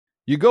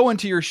You go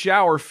into your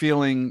shower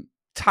feeling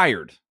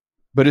tired,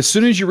 but as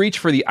soon as you reach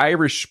for the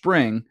Irish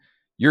Spring,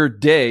 your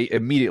day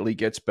immediately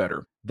gets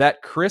better.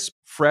 That crisp,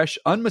 fresh,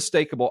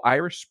 unmistakable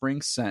Irish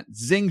Spring scent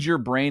zings your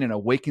brain and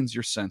awakens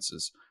your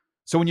senses.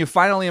 So when you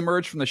finally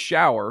emerge from the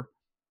shower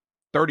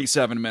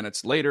 37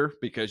 minutes later,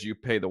 because you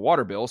pay the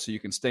water bill so you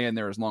can stay in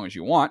there as long as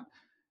you want,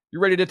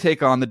 you're ready to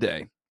take on the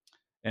day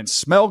and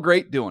smell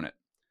great doing it.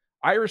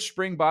 Irish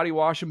Spring Body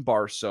Wash and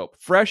Bar Soap.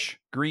 Fresh,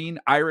 green,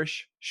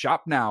 Irish.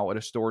 Shop now at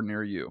a store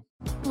near you.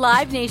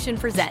 Live Nation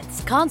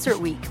presents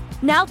Concert Week.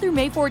 Now through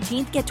May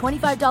 14th, get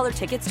 $25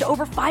 tickets to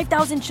over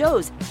 5,000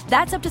 shows.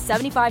 That's up to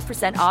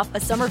 75% off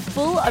a summer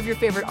full of your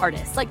favorite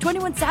artists like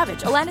 21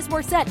 Savage, Alanis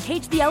Morissette,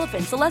 Cage the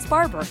Elephant, Celeste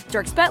Barber,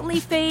 Dierks Bentley,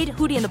 Fade,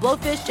 Hootie and the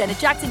Blowfish, Janet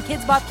Jackson,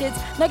 Kids Bop Kids,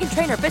 Meghan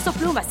Trainor, Bissell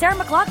Pluma, Sarah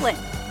McLachlan.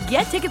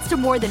 Get tickets to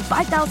more than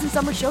 5,000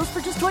 summer shows for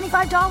just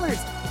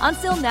 $25. On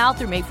sale now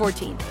through May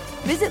 14th.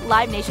 Visit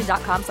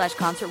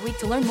LiveNation.com/Concert Week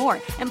to learn more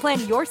and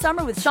plan your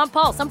summer with Sean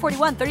Paul, Sum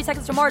 41, 30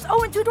 Seconds to Mars,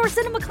 and Two Door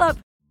Cinema Club.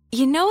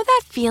 You know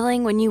that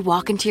feeling when you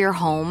walk into your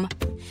home,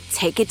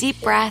 take a deep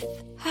breath,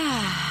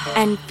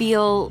 and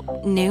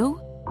feel new?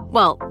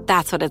 Well,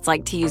 that's what it's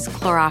like to use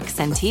Clorox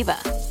Scentiva.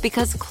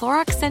 Because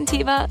Clorox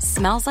Scentiva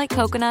smells like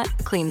coconut,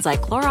 cleans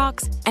like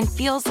Clorox, and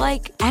feels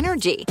like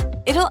energy.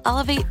 It'll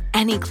elevate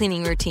any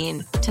cleaning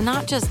routine to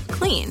not just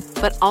clean,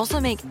 but also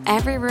make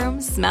every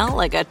room smell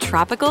like a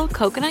tropical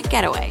coconut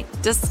getaway.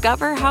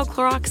 Discover how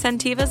Clorox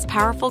Scentiva's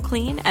powerful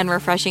clean and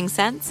refreshing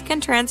scents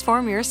can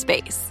transform your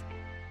space.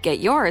 Get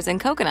yours in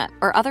coconut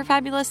or other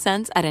fabulous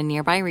scents at a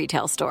nearby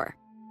retail store.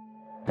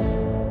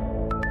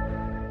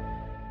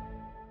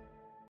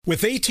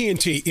 With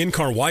AT&T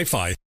in-car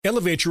Wi-Fi,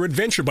 elevate your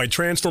adventure by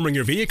transforming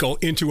your vehicle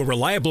into a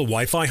reliable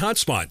Wi-Fi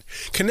hotspot.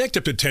 Connect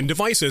up to 10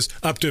 devices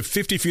up to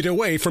 50 feet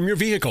away from your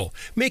vehicle,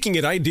 making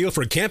it ideal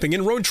for camping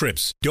and road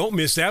trips. Don't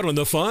miss out on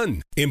the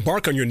fun.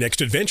 Embark on your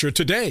next adventure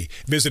today.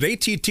 Visit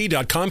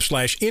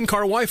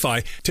att.com/in-car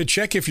Wi-Fi to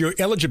check if you're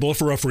eligible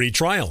for a free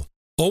trial.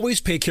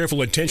 Always pay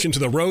careful attention to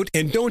the road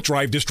and don't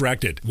drive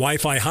distracted.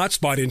 Wi-Fi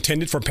hotspot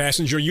intended for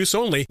passenger use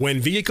only when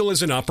vehicle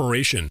is in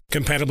operation.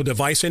 Compatible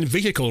device and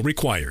vehicle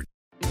required.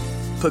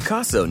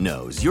 Pacaso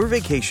knows your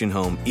vacation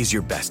home is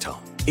your best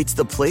home. It's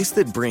the place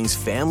that brings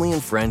family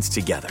and friends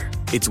together.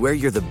 It's where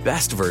you're the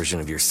best version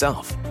of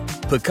yourself.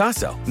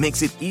 Pacaso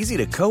makes it easy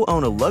to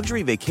co-own a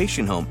luxury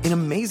vacation home in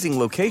amazing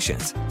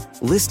locations.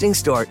 Listings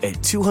start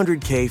at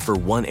 $200K for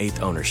 1/8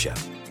 ownership.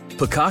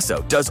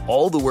 Pacaso does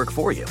all the work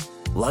for you.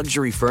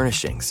 Luxury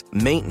furnishings,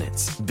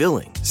 maintenance,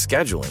 billing,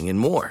 scheduling, and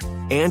more.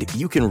 And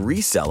you can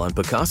resell on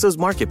Pacaso's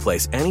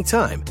marketplace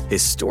anytime,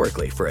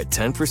 historically for a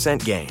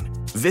 10% gain.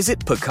 Visit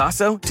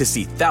Pacaso to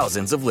see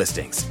thousands of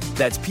listings.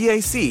 That's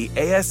PACASO.com.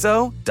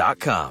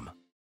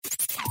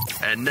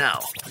 And now,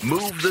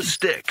 Move the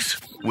Sticks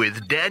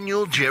with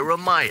Daniel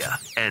Jeremiah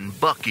and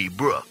Bucky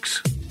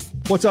Brooks.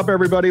 What's up,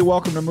 everybody?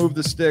 Welcome to Move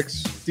the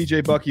Sticks.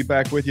 DJ Bucky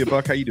back with you.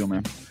 Buck, how you doing,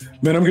 man?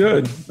 Man, I'm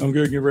good.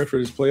 Getting ready for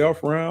this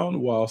playoff round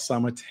while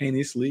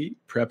simultaneously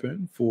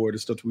prepping for the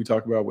stuff that we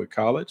talk about with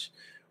college.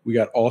 We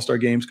got all-star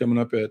games coming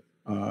up at,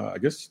 I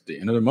guess, the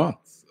end of the month.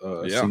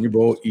 Senior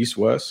Bowl,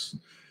 East-West.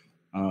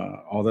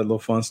 All that little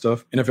fun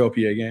stuff,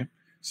 NFLPA game.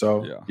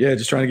 So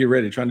just trying to get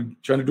ready, trying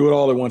to do it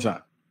all at one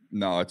time.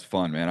 No, it's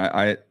fun, man.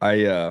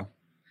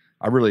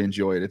 I really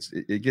enjoy it.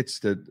 It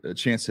gets a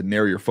chance to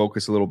narrow your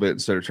focus a little bit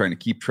instead of trying to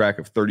keep track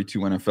of 32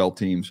 NFL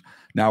teams.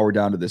 Now we're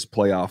down to this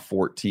playoff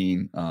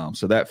 14.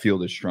 So that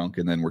field is shrunk,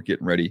 and then we're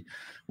getting ready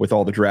with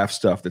all the draft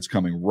stuff that's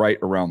coming right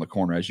around the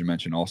corner. As you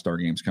mentioned, all-star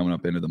games coming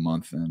up into the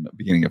month and the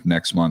beginning of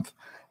next month.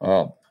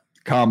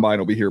 Combine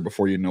will be here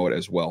before you know it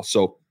as well.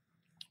 So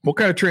we'll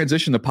kind of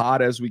transition the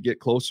pod as we get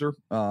closer,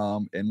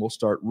 and we'll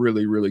start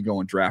really, really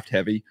going draft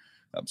heavy.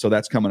 So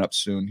that's coming up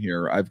soon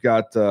here. I've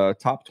got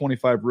top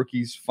 25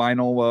 rookies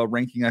final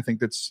ranking. I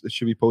think it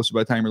should be posted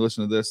by the time you're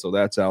listening to this, so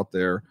that's out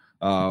there.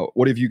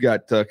 What have you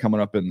got coming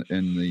up in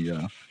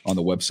the on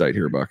the website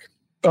here, Buck?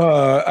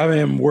 I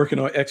am working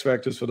on X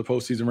Factors for the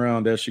postseason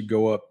round. That should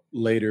go up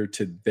later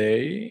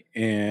today,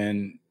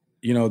 and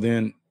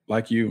then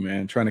like you,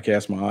 man, trying to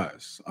cast my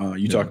eyes.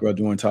 You talk about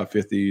doing top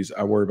 50s.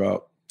 I worry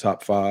about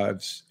top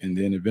 5s, and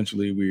then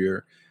eventually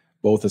we're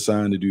both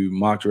assigned to do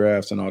mock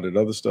drafts and all that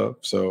other stuff.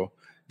 So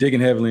digging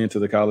heavily into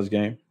the college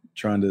game,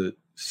 trying to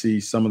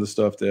see some of the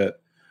stuff that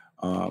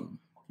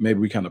maybe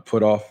we kind of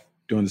put off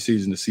during the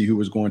season to see who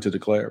was going to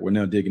declare. We're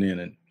now digging in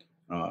and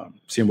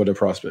seeing what their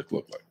prospects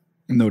look like.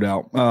 No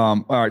doubt.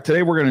 All right,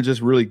 today we're going to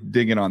just really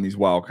dig in on these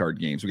wild card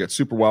games. We got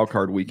Super Wild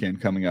Card Weekend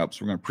coming up,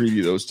 so we're going to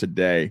preview those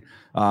today.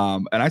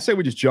 And I say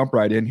we just jump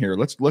right in here.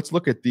 Let's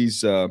look at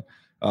these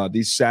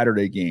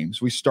Saturday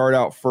games. We start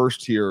out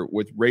first here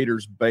with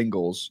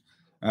Raiders-Bengals.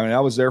 I mean,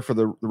 I was there for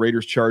the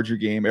Raiders-Charger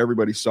game.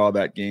 Everybody saw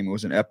that game. It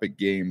was an epic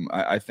game.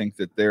 I think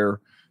that they're,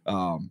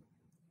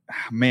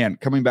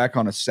 coming back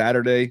on a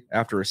Saturday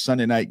after a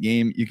Sunday night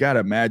game, you got to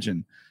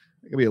imagine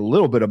it could be a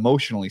little bit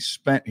emotionally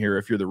spent here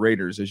if you're the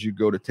Raiders as you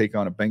go to take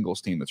on a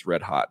Bengals team that's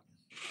red hot.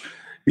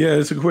 Yeah,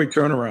 it's a quick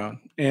turnaround.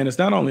 And it's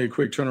not only a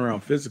quick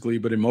turnaround physically,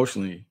 but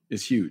emotionally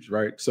it's huge,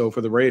 right? So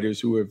for the Raiders,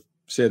 who have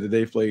said that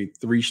they played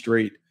 3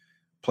 straight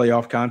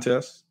playoff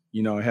contests,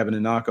 having to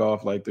knock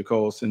off like the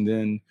Colts and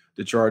then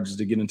the Chargers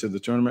to get into the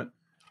tournament.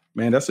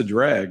 Man, that's a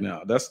drag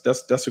now.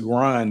 That's a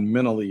grind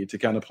mentally to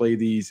kind of play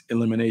these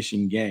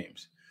elimination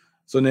games.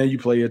 So now you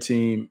play a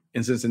team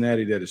in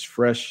Cincinnati that is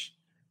fresh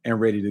and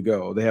ready to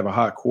go. They have a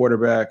hot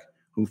quarterback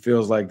who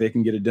feels like they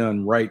can get it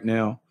done right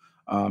now.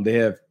 They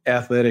have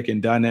athletic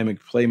and dynamic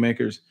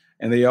playmakers,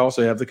 and they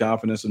also have the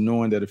confidence of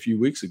knowing that a few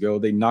weeks ago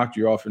they knocked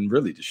you off and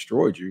really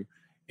destroyed you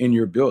in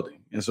your building.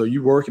 And so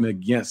you're working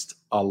against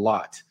a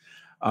lot.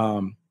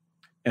 And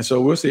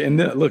so we'll see. And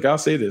then, look, I'll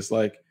say this,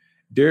 like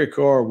Derek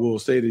Carr will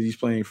say that he's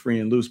playing free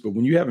and loose, but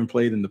when you haven't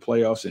played in the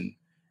playoffs in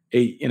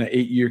an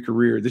 8-year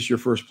career, this is your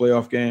first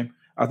playoff game,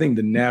 I think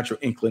the natural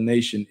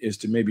inclination is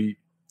to maybe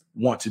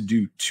want to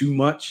do too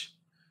much.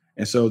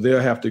 And so they'll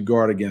have to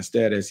guard against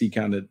that as he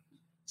kind of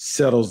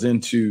settles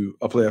into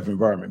a playoff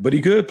environment. But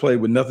he could play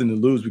with nothing to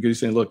lose because he's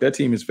saying, look, that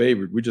team is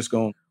favored. We're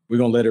going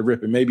to let it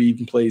rip. And maybe he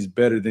even plays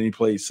better than he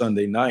plays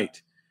Sunday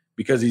night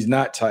because he's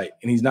not tight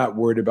and he's not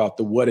worried about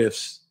the what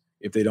ifs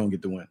if they don't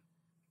get the win.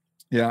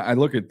 Yeah, I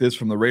look at this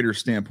from the Raiders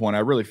standpoint. I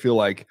really feel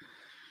like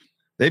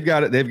they've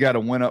got to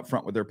win up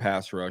front with their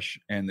pass rush,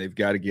 and they've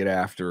got to get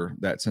after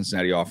that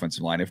Cincinnati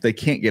offensive line. If they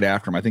can't get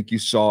after them, I think you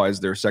saw as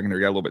their secondary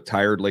got a little bit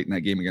tired late in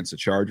that game against the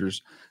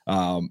Chargers,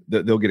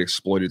 they'll get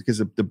exploited because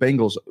the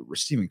Bengals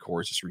receiving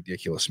core is just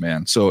ridiculous,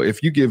 man. So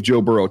if you give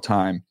Joe Burrow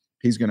time,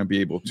 he's going to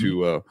be able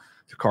to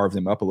carve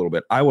them up a little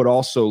bit. I would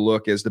also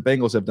look, as the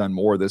Bengals have done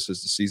more of this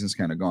as the season's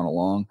kind of gone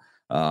along,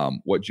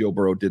 what Joe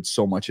Burrow did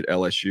so much at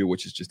LSU,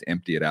 which is just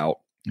empty it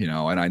out.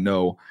 And I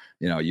know,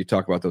 you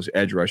talk about those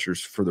edge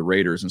rushers for the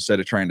Raiders. Instead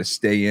of trying to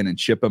stay in and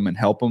chip them and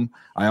help them,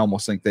 I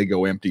almost think they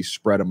go empty,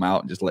 spread them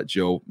out, and just let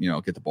Joe,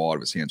 get the ball out of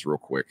his hands real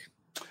quick.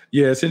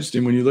 Yeah, it's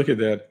interesting when you look at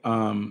that.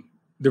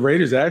 The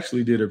Raiders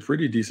actually did a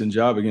pretty decent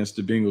job against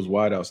the Bengals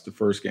wideouts the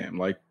first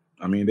game.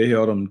 They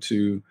held them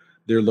to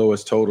their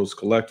lowest totals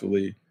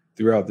collectively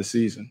throughout the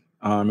season.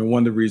 And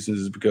one of the reasons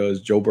is because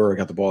Joe Burrow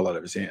got the ball out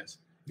of his hands.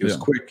 It was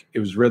quick. It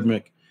was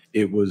rhythmic.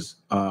 It was,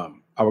 I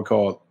would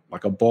call it,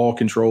 like a ball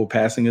control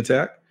passing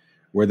attack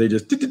where they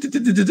just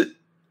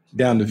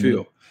down the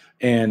field.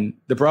 And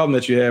the problem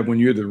that you have when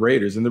you're the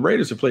Raiders, and the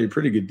Raiders have played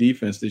pretty good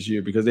defense this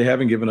year because they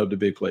haven't given up the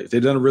big plays. They've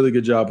done a really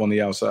good job on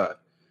the outside.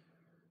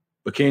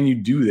 But can you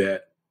do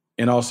that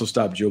and also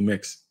stop Joe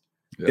Mixon?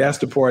 Yeah. That's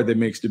the part that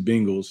makes the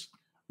Bengals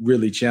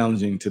really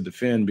challenging to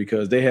defend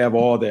because they have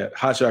all that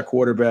hotshot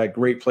quarterback,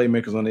 great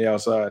playmakers on the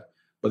outside,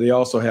 but they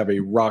also have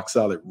a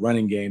rock-solid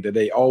running game that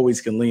they always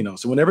can lean on.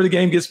 So whenever the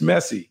game gets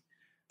messy,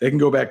 they can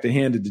go back to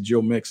hand it to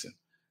Joe Mixon.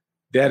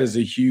 That is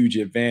a huge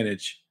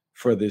advantage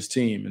for this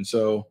team. And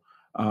so,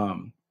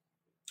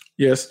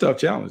 it's a tough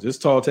challenge. It's a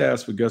tall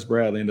task for Gus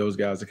Bradley and those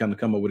guys to kind of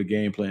come up with a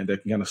game plan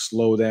that can kind of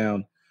slow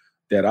down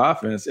that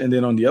offense. And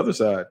then on the other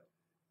side,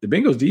 the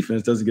Bengals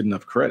defense doesn't get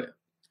enough credit.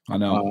 I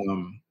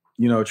know.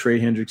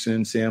 Trey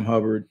Hendrickson, Sam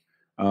Hubbard,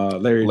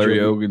 Larry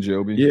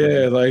Ogunjobi.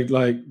 Yeah,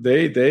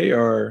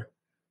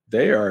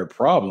 they are a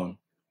problem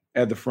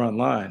at the front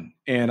line.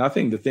 And I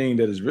think the thing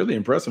that is really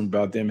impressive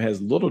about them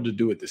has little to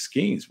do with the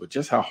schemes, but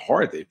just how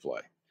hard they play.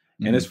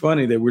 Mm-hmm. And it's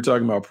funny that we're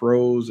talking about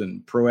pros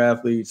and pro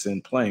athletes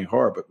and playing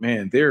hard, but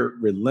man, their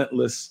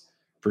relentless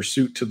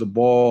pursuit to the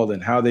ball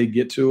and how they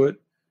get to it,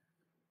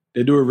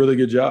 they do a really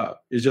good job.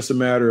 It's just a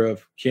matter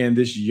of, can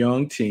this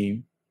young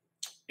team,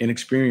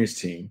 inexperienced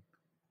team,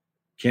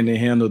 can they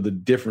handle the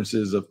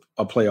differences of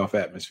a playoff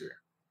atmosphere?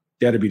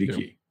 That'd be the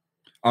key.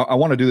 I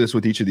want to do this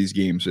with each of these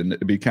games, and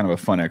it'd be kind of a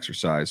fun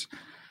exercise.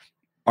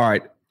 All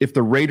right, if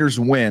the Raiders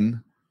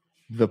win,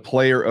 the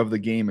player of the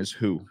game is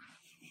who?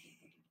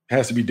 It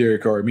has to be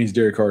Derek Carr. It means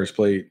Derek Carr has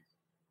played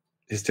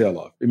his tail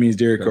off. It means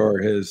Derek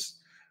Carr has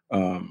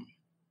a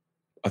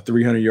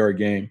 300-yard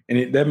game.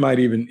 And that might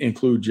even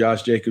include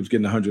Josh Jacobs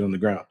getting 100 on the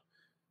ground.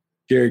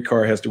 Derek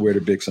Carr has to wear the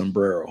big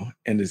sombrero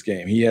in this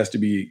game. He has to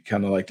be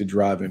kind of like the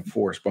driving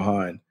force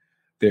behind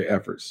their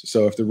efforts.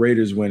 So if the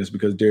Raiders win, it's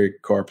because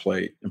Derek Carr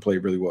played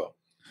really well.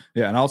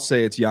 Yeah, and I'll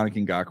say it's Yannick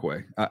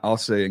Ngakoue. I'll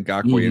say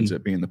Ngakoue ends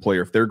up being the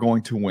player. If they're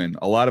going to win,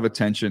 a lot of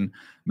attention.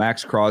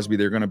 Max Crosby,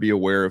 they're going to be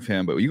aware of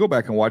him. But you go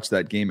back and watch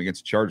that game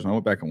against the Chargers, and I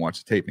went back and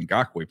watched the tape, and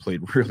Ngakoue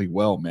played really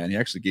well, man. He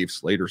actually gave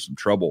Slater some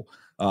trouble,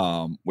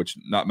 which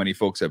not many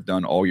folks have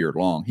done all year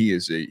long. He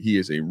is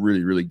a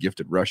really, really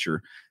gifted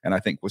rusher. And I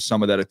think with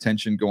some of that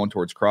attention going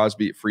towards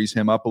Crosby, it frees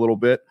him up a little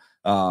bit.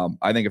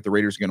 I think if the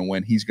Raiders are going to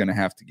win, he's going to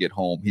have to get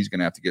home. He's going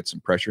to have to get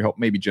some pressure, help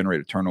maybe generate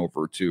a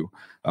turnover or two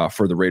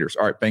for the Raiders.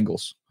 All right,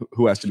 Bengals,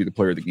 who has to be the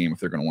player of the game if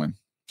they're going to win?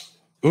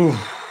 Ooh,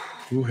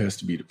 who has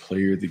to be the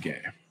player of the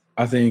game?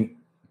 I think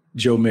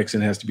Joe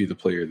Mixon has to be the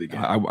player of the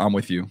game. I'm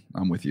with you.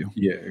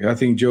 Yeah, I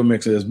think Joe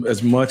Mixon,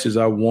 as much as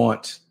I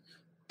want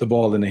the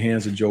ball in the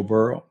hands of Joe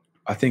Burrow,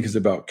 I think it's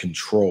about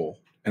control.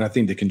 And I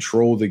think to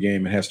control the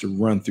game, it has to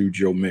run through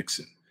Joe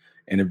Mixon.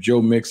 And if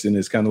Joe Mixon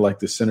is kind of like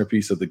the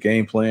centerpiece of the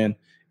game plan,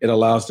 it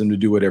allows them to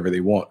do whatever they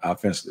want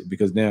offensively.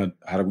 Because now,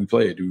 how do we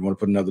play it? Do we want to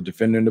put another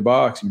defender in the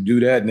box? You do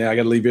that, now I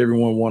got to leave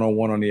everyone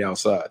one-on-one on the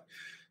outside.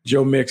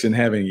 Joe Mixon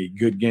having a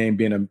good game,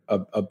 being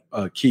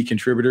a key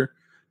contributor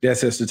that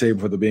sets the table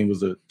for the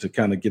Bengals to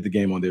kind of get the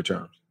game on their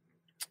terms.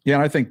 Yeah,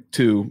 and I think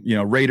too,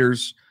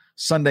 Raiders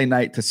Sunday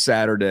night to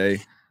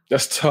Saturday.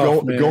 That's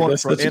tough, man.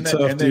 That's such a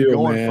tough deal,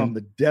 going man. From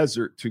the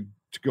desert to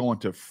going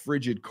to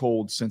frigid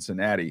cold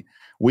Cincinnati.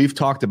 We've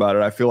talked about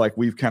it. I feel like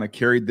we've kind of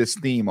carried this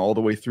theme all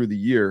the way through the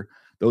year.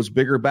 Those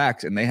bigger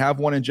backs, and they have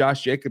one in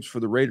Josh Jacobs for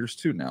the Raiders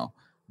too now.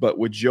 But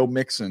with Joe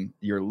Mixon,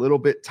 you're a little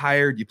bit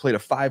tired. You played a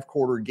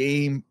 5-quarter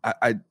game.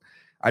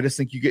 I just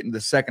think you get into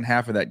the second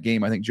half of that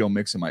game. I think Joe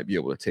Mixon might be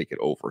able to take it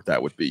over.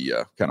 That would be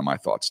kind of my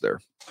thoughts there.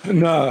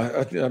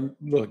 No,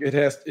 look, it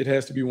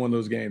has to be one of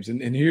those games.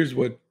 And here's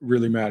what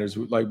really matters.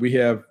 Like, we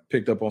have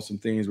picked up on some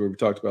things where we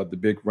talked about the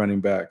big running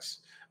backs.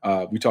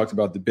 We talked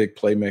about the big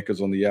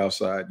playmakers on the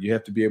outside. You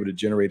have to be able to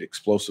generate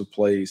explosive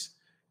plays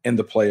in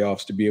the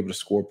playoffs to be able to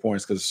score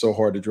points, because it's so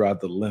hard to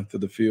drive the length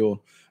of the field.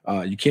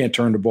 You can't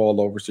turn the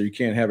ball over, so you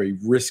can't have a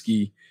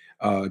risky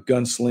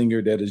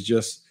gunslinger that is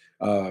just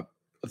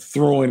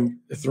throwing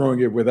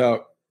it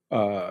without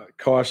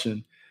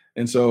caution.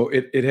 And so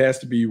it has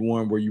to be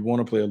one where you want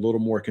to play a little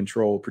more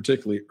control,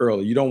 particularly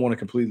early. You don't want to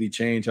completely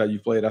change how you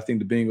play it. I think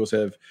the Bengals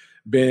have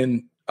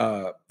been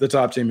the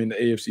top team in the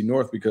AFC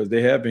North because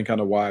they have been kind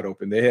of wide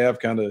open. They have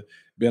kind of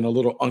been a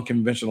little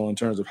unconventional in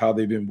terms of how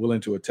they've been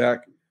willing to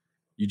attack.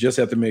 You just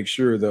have to make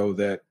sure, though,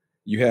 that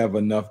you have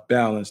enough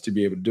balance to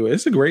be able to do it.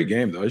 It's a great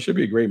game, though. It should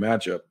be a great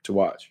matchup to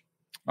watch.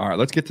 All right,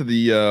 let's get to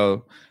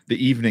the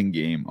evening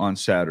game on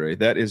Saturday.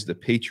 That is the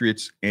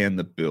Patriots and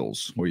the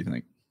Bills. What do you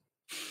think?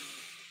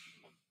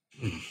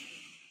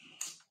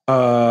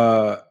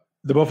 The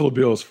Buffalo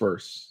Bills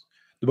first.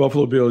 The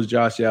Buffalo Bills,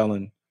 Josh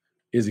Allen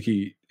is the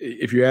key.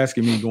 If you're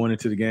asking me going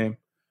into the game,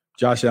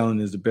 Josh Allen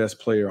is the best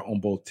player on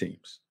both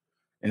teams.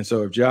 And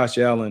so if Josh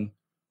Allen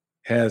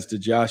has the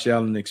Josh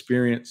Allen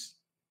experience,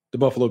 the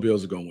Buffalo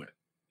Bills are going to win.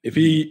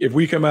 If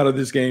we come out of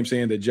this game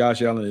saying that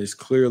Josh Allen is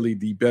clearly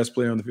the best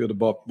player on the field,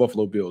 the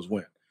Buffalo Bills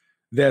win.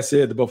 That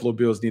said, the Buffalo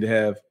Bills need to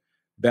have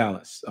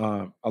balance.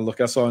 I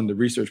saw in the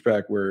research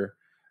pack where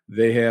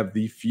they have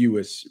the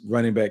fewest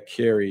running back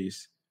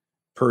carries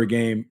per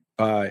game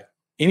by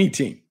any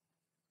team,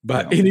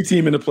 any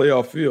team in the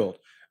playoff field,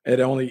 at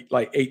only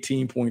like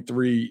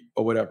 18.3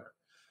 or whatever.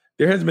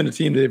 There hasn't been a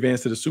team that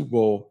advanced to the Super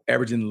Bowl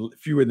averaging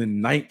fewer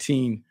than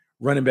 19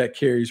 running back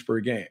carries per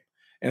game.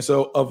 And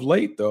so of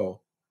late, though,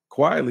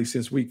 quietly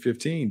since week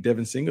 15,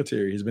 Devin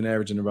Singletary has been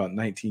averaging about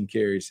 19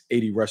 carries,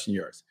 80 rushing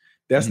yards.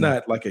 That's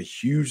not like a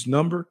huge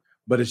number,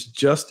 but it's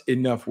just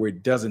enough where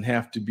it doesn't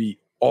have to be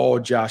all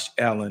Josh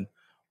Allen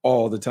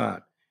all the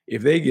time.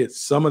 If they get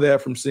some of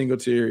that from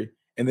Singletary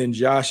and then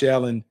Josh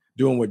Allen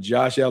doing what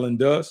Josh Allen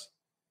does,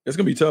 it's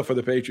going to be tough for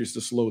the Patriots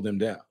to slow them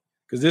down,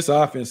 because this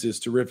offense is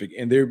terrific.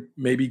 And they're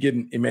maybe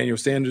getting Emmanuel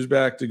Sanders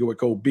back to go with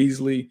Cole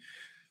Beasley,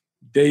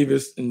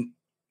 Davis, and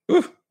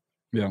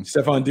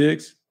Stephon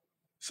Diggs.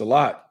 It's a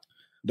lot.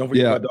 Don't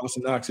forget about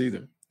Dawson Knox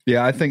either.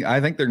 Yeah, I think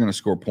they're going to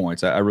score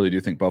points. I really do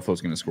think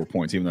Buffalo's going to score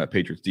points, even though that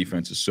Patriots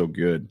defense is so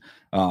good.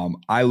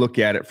 I look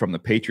at it from the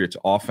Patriots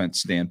offense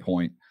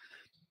standpoint.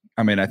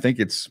 I mean, I think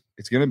it's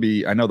going to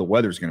be – I know the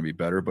weather's going to be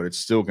better, but it's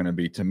still going to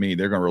be, to me,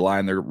 they're going to rely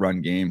on their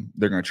run game.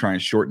 They're going to try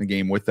and shorten the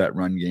game with that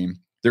run game.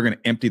 They're going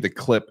to empty the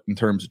clip in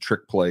terms of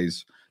trick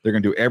plays. They're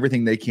going to do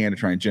everything they can to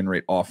try and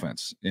generate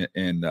offense.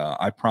 And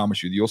I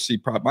promise you, you'll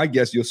see – my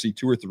guess, you'll see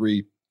 2 or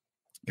 3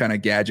 kind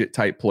of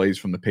gadget-type plays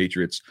from the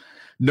Patriots,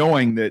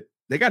 knowing that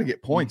they got to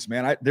get points,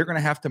 man. They're going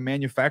to have to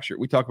manufacture it.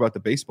 We talk about the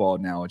baseball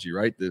analogy,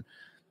 right? The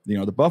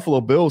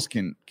Buffalo Bills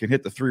can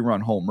hit the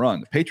 3-run home run.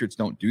 The Patriots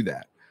don't do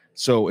that.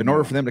 So in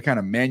order for them to kind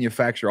of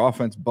manufacture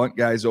offense, bunt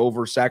guys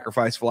over,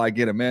 sacrifice fly,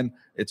 get them in,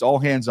 it's all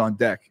hands on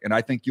deck. And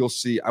I think you'll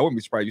see – I wouldn't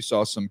be surprised you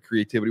saw some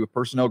creativity with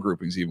personnel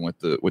groupings even with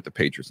the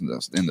Patriots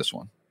in this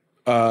one.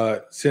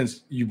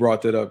 Since you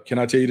brought that up, can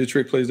I tell you the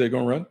trick plays they're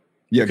going to run?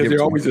 Yeah, because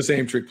they're always the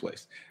same trick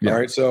plays. Yeah. All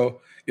right,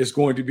 so it's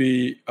going to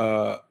be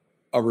a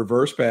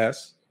reverse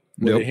pass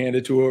where they hand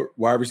it to a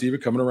wide receiver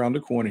coming around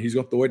the corner. He's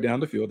going to throw it down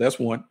the field. That's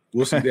one.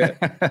 We'll see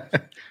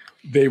that.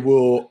 They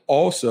will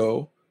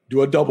also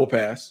do a double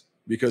pass,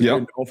 because they're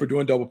known for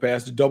doing double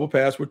pass. The double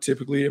pass would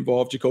typically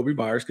involve Jacoby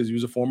Myers because he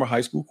was a former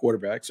high school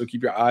quarterback. So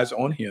keep your eyes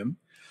on him.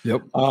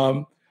 Yep.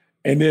 And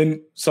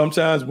then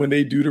sometimes when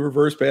they do the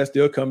reverse pass,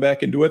 they'll come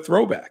back and do a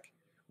throwback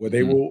where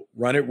they will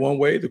run it one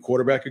way. The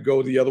quarterback could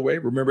go the other way.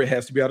 Remember, it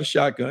has to be out of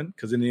shotgun,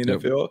 because in the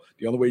NFL,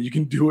 the only way you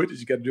can do it is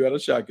you got to do it out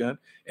of shotgun.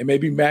 And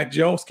maybe Mac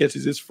Jones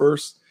catches his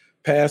first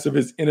pass of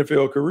his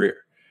NFL career.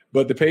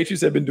 But the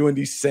Patriots have been doing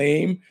these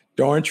same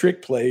darn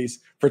trick plays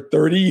for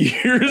 30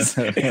 years,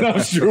 and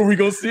I'm sure we're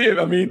going to see it.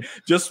 I mean,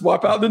 just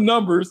swap out the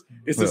numbers.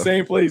 It's the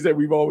same plays that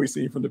we've always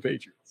seen from the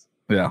Patriots.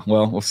 Yeah,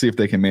 well, we'll see if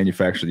they can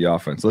manufacture the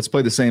offense. Let's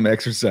play the same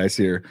exercise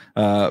here.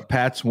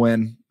 Pats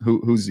win.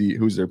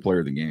 Who's their player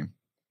of the game?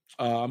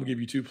 I'm going to give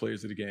you 2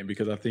 players of the game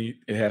because I think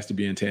it has to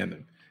be in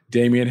tandem.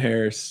 Damian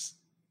Harris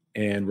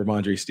and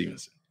Ramondre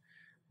Stevenson.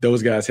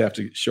 Those guys have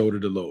to shoulder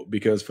the load,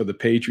 because for the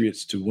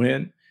Patriots to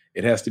win,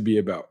 it has to be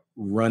about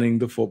running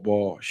the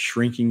football,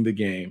 shrinking the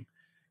game,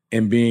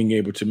 and being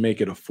able to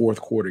make it a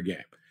fourth quarter game.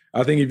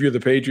 I think if you're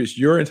the Patriots,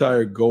 your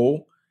entire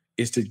goal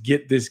is to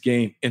get this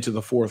game into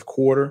the fourth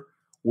quarter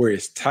where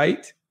it's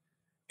tight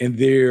and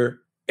their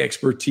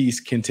expertise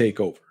can take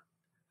over.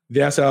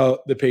 That's how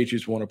the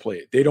Patriots want to play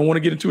it. They don't want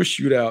to get into a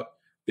shootout.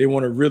 They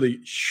want to really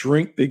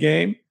shrink the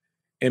game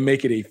and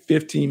make it a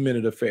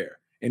 15-minute affair.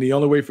 And the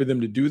only way for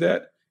them to do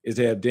that is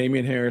to have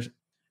Damian Harris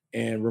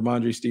and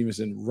Ramondre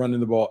Stevenson running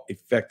the ball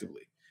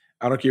effectively.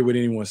 I don't care what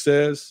anyone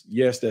says.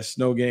 Yes, that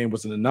snow game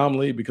was an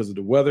anomaly because of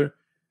the weather.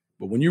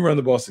 But when you run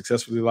the ball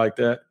successfully like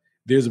that,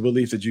 there's a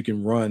belief that you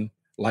can run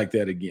like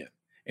that again.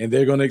 And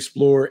they're going to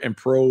explore and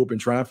probe and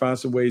try and find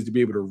some ways to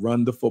be able to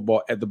run the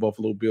football at the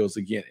Buffalo Bills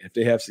again. If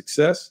they have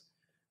success,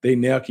 they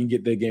now can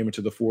get their game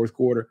into the fourth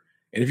quarter.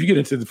 And if you get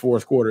into the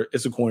fourth quarter,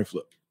 it's a coin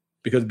flip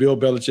because Bill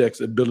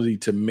Belichick's ability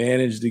to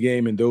manage the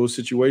game in those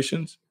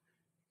situations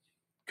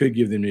could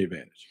give them the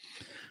advantage.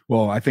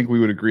 Well, I think we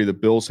would agree the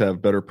Bills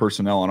have better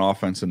personnel on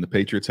offense than the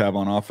Patriots have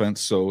on offense.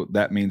 So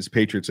that means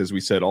Patriots, as we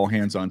said, all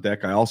hands on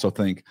deck. I also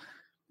think,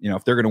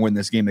 if they're going to win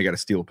this game, they got to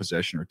steal a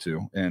possession or two.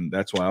 And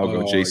that's why I'll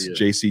go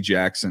J.C.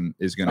 Jackson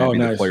is going to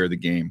be the player of the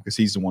game because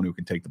he's the one who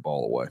can take the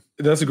ball away.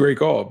 That's a great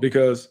call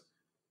because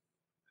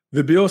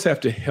the Bills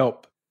have to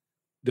help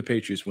the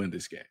Patriots win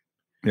this game.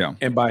 Yeah.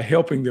 And by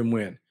helping them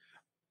win,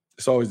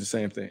 it's always the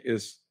same thing.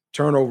 It's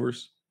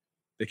turnovers.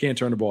 They can't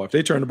turn the ball. If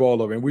they turn the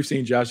ball over, and we've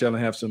seen Josh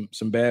Allen have some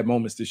bad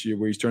moments this year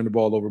where he's turned the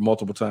ball over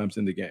multiple times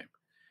in the game.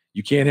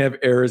 You can't have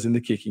errors in the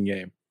kicking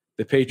game.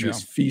 The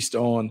Patriots feast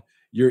on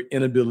your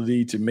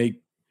inability to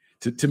make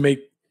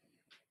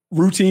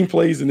routine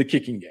plays in the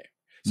kicking game.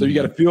 So you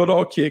got to field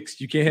all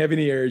kicks. You can't have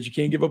any errors. You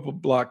can't give up a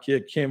block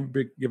kick. Can't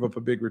give up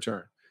a big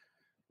return.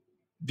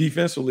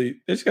 Defensively,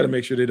 they just got to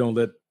make sure they don't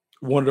let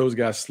one of those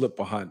guys slip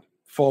behind,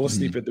 fall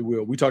asleep at the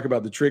wheel. We talk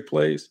about the trick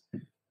plays.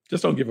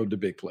 Just don't give up the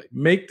big play.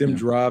 Make them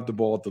drive the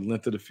ball at the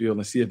length of the field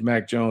and see if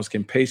Mac Jones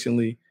can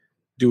patiently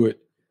do it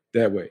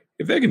that way.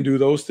 If they can do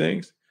those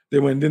things, they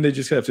win. Then they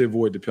just have to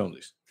avoid the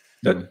penalties.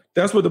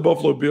 That's what the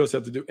Buffalo Bills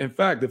have to do. In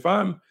fact, if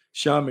I'm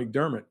Sean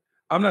McDermott,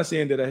 I'm not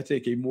saying that I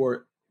take a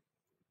more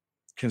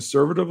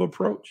conservative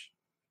approach,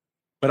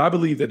 but I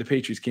believe that the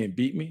Patriots can't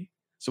beat me.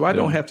 So I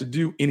don't have to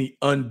do any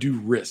undue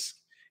risk,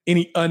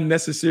 any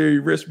unnecessary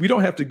risk. We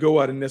don't have to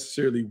go out and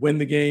necessarily win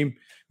the game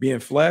being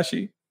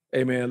flashy.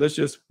 Hey, man,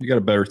 you got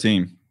a better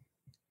team.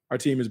 Our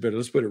team is better.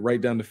 Let's put it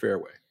right down the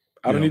fairway.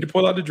 I don't need to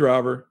pull out the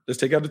driver. Let's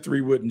take out the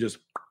 3-wood and just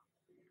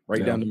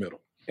down the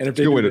middle. And if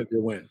they do it,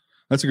 they'll win.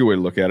 That's a good way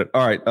to look at it.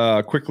 All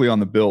right, quickly on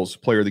the Bills,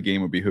 player of the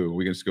game would be who?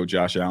 We can just go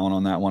Josh Allen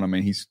on that one. I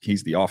mean, he's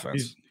the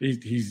offense.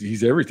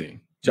 He's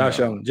everything. Josh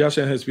Allen. Josh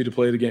Allen has to be the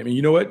player of the game. And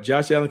you know what?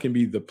 Josh Allen can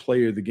be the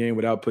player of the game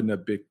without putting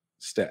up big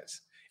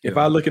stats. If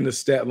I look in the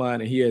stat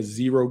line and he has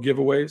 0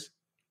 giveaways,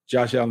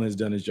 Josh Allen has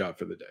done his job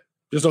for the day.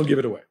 Just don't give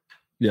it away.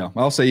 Yeah,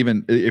 I'll say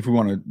even if we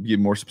want to be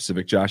more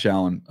specific, Josh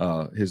Allen,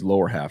 his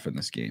lower half in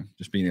this game,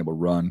 just being able to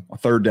run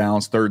third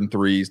downs, 3rd and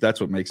 3s, that's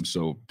what makes him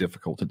so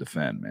difficult to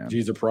defend, man.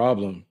 He's a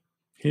problem.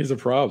 He's a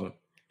problem.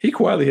 He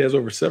quietly has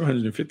over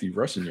 750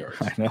 rushing yards.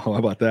 I know. How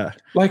about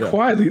that?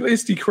 Quietly,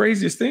 it's the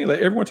craziest thing. Like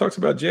everyone talks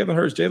about Jalen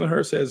Hurts. Jalen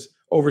Hurts has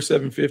over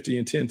 750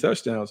 and 10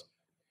 touchdowns.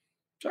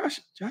 Josh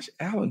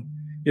Allen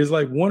is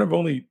like one of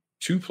only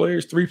 3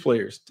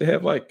 players to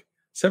have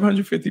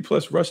 750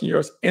 plus rushing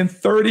yards and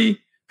 30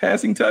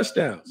 passing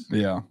touchdowns.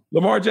 Yeah.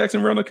 Lamar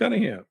Jackson, Ronald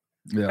Cunningham.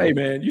 Yeah. Hey,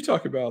 man, you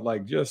talk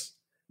about just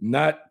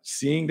not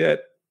seeing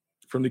that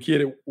from the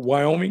kid at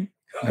Wyoming.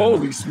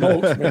 Holy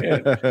smokes,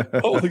 man.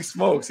 Holy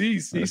smokes.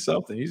 He's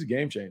something. He's a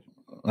game changer.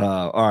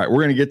 All right.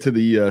 We're going to get to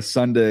the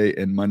Sunday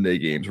and Monday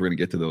games. We're going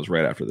to get to those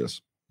right after this.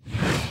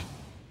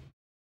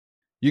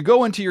 You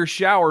go into your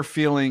shower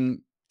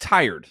feeling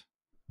tired,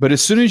 but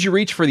as soon as you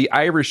reach for the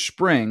Irish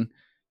Spring,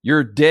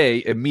 your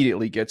day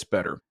immediately gets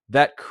better.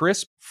 That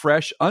crisp,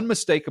 fresh,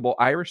 unmistakable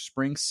Irish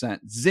Spring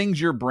scent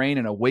zings your brain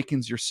and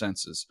awakens your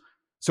senses.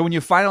 So when you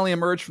finally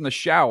emerge from the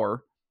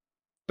shower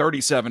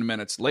 37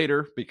 minutes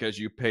later, because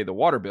you pay the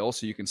water bill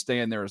so you can stay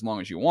in there as long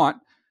as you want,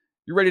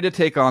 you're ready to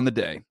take on the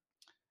day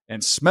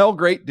and smell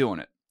great doing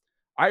it.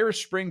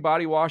 Irish Spring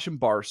Body Wash and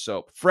Bar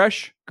Soap.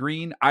 Fresh,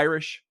 green,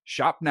 Irish.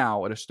 Shop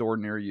now at a store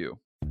near you.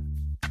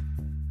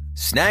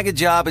 Snag a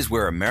Job is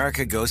where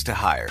America goes to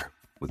hire,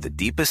 with the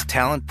deepest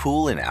talent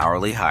pool in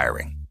hourly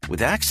hiring.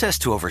 With access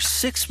to over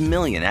 6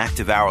 million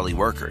active hourly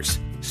workers,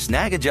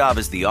 Snag a Job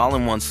is the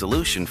all-in-one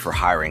solution for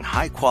hiring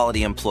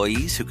high-quality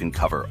employees who can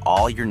cover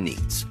all your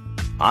needs.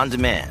 On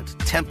demand,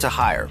 temp to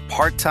hire,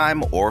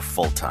 part-time or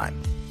full-time.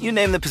 You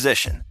name the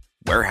position.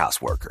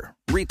 Warehouse worker,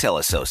 retail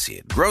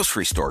associate,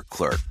 grocery store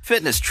clerk,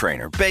 fitness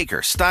trainer,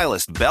 baker,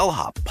 stylist,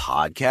 bellhop,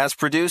 podcast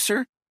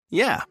producer.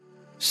 Yeah,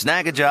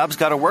 Snag a Job's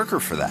got a worker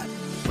for that.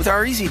 With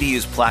our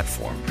easy-to-use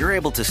platform, you're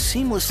able to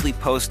seamlessly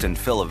post and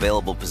fill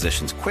available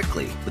positions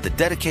quickly with a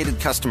dedicated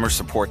customer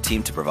support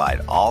team to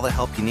provide all the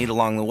help you need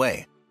along the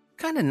way.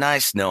 Kind of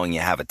nice knowing you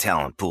have a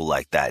talent pool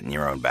like that in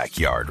your own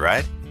backyard,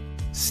 right?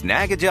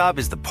 Snag a Job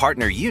is the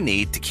partner you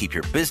need to keep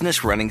your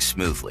business running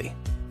smoothly.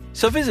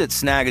 So visit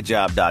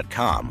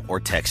snagajob.com or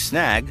text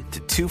snag to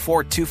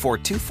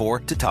 242424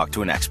 to talk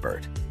to an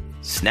expert.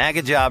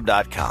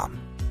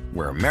 Snagajob.com,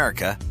 where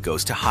America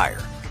goes to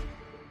hire.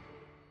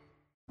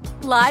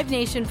 Live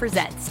Nation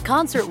presents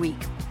Concert Week.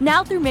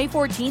 Now through May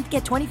 14th,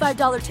 get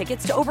 $25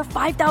 tickets to over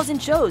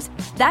 5,000 shows.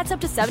 That's up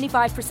to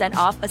 75%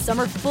 off a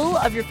summer full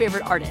of your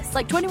favorite artists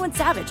like 21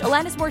 Savage,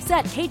 Alanis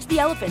Morissette, Cage the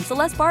Elephant,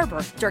 Celeste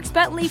Barber, Dierks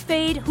Bentley,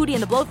 Fade, Hootie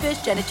and the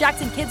Blowfish, Janet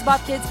Jackson, Kids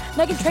Bop Kids,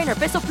 Meghan Trainor,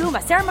 Peso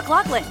Pluma, Sarah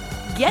McLachlan.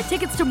 Get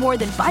tickets to more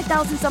than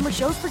 5,000 summer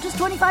shows for just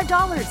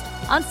 $25.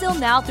 On sale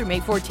now through May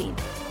 14th.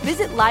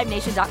 Visit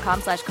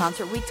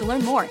LiveNation.com/Concert Week to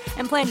learn more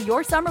and plan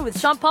your summer with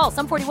Sean Paul,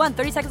 Sum 41,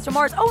 30 Seconds to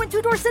Mars, and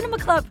Two Door Cinema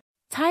Club.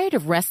 Tired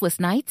of restless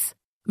nights?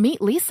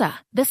 Meet Leesa,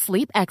 the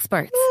sleep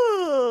experts.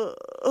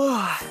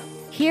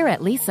 Here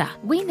at Leesa,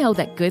 we know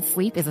that good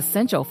sleep is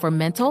essential for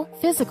mental,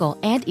 physical,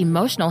 and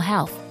emotional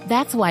health.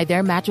 That's why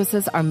their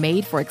mattresses are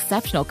made for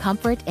exceptional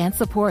comfort and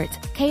support,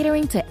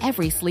 catering to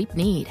every sleep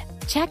need.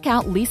 Check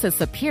out Leesa's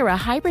Sapira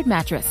Hybrid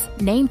Mattress,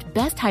 named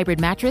Best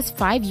Hybrid Mattress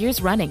 5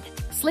 years running.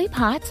 Sleep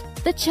hot?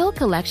 The Chill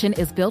Collection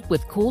is built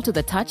with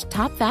cool-to-the-touch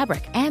top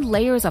fabric and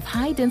layers of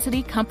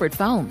high-density comfort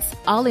foams,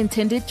 all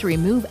intended to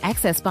remove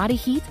excess body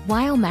heat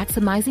while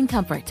maximizing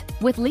comfort.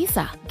 With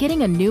Leesa,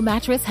 getting a new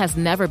mattress has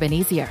never been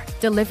easier.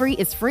 Delivery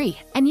is free,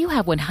 and you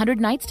have 100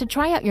 nights to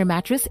try out your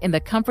mattress in the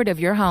comfort of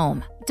your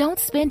home. Don't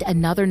spend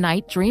another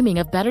night dreaming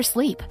of better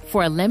sleep.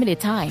 For a limited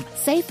time,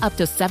 save up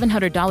to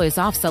 $700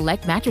 off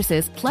select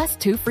mattresses plus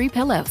 2 free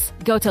pillows.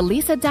 Go to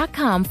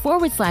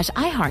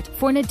leesa.com/iHeart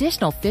for an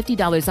additional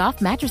 $50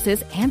 off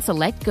mattresses and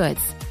select goods.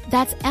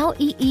 That's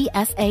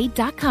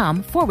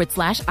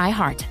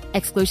LEESA.com/iHeart.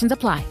 Exclusions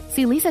apply.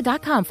 See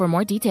leesa.com for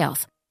more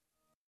details.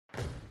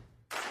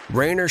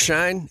 Rain or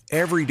shine,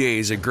 every day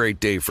is a great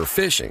day for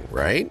fishing,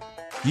 right?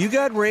 You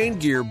got rain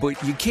gear,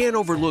 but you can't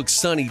overlook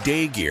sunny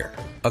day gear.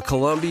 A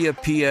Columbia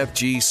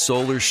PFG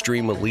Solar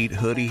Stream Elite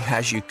hoodie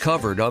has you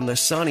covered on the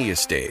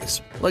sunniest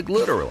days. Like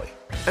literally.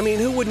 I mean,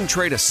 who wouldn't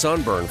trade a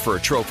sunburn for a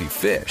trophy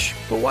fish?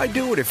 But why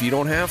do it if you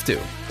don't have to?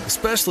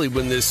 Especially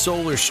when this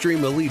Solar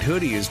Stream Elite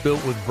hoodie is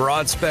built with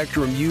broad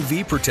spectrum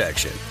UV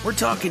protection. We're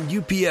talking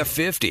UPF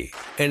 50.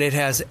 And it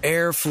has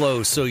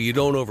airflow so you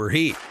don't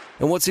overheat.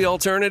 And what's the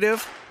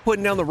alternative?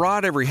 Putting down the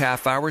rod every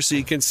half hour so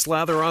you can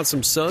slather on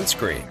some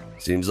sunscreen.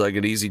 Seems like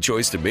an easy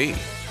choice to me.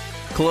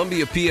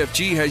 Columbia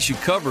PFG has you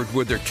covered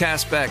with their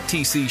Castback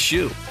TC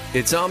shoe.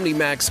 Its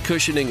OmniMax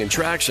cushioning and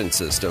traction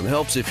system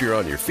helps if you're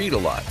on your feet a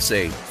lot,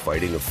 say,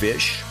 fighting a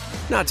fish.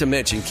 Not to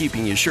mention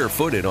keeping you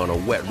sure-footed on a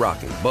wet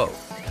rocking boat.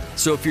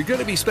 So if you're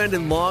going to be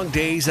spending long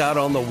days out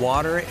on the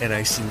water, and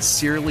I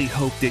sincerely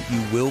hope that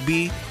you will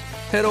be,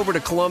 head over to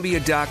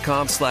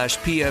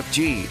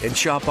Columbia.com/PFG and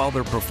shop all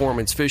their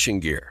performance fishing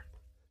gear.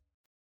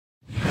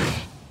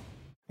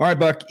 All right,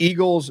 Buck,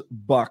 Eagles,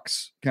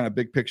 Bucks, kind of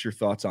big picture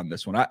thoughts on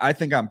this one. I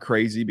think I'm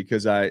crazy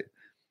because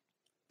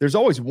there's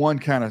always one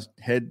kind of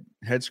head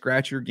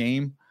scratcher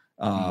game.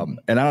 And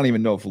I don't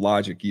even know if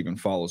logic even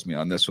follows me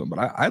on this one, but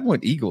I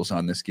went Eagles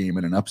on this game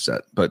in an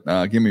upset. But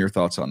give me your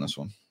thoughts on this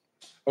one.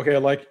 Okay, I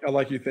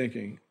like you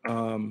thinking.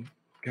 God,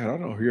 I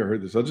don't know if you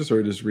heard this. I just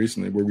heard this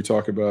recently where we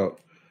talk about,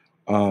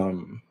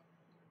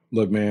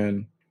 look,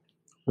 man,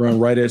 run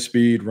right at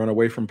speed, run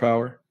away from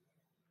power.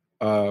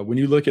 When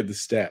you look at the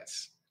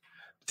stats,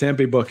 Tampa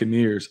Bay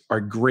Buccaneers are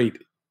great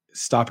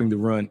stopping the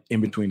run in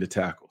between the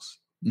tackles.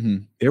 Mm-hmm.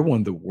 They're one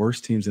of the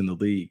worst teams in the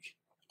league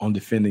on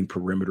defending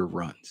perimeter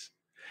runs.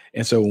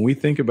 And so when we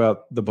think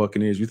about the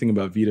Buccaneers, we think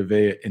about Vita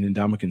Vea and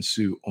Ndamukong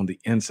Suh on the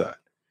inside.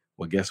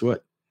 Well, guess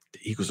what? The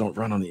Eagles don't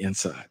run on the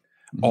inside.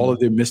 Mm-hmm. All of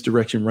their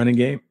misdirection running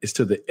game is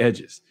to the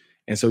edges.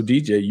 And so,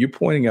 DJ, you're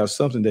pointing out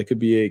something that could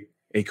be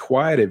a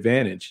quiet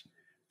advantage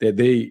that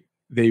they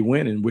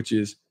win in, which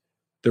is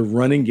the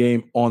running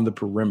game on the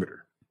perimeter.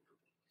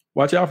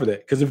 Watch out for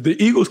that. Because if the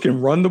Eagles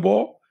can run the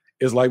ball,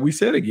 it's like we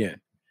said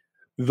again,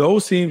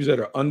 those teams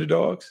that are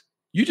underdogs,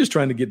 you're just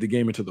trying to get the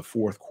game into the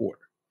fourth quarter.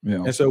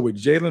 Yeah. And so with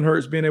Jalen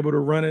Hurts being able to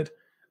run it,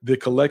 the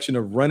collection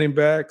of running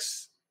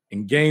backs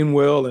and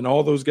Gainwell and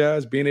all those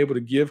guys being able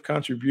to give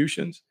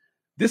contributions,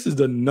 this is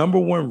the number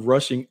one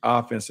rushing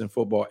offense in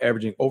football,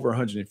 averaging over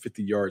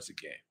 150 yards a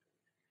game.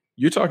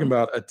 You're talking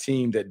about a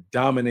team that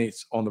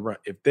dominates on the run.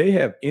 If they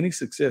have any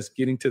success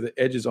getting to the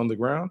edges on the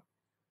ground,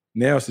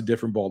 now it's a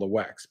different ball of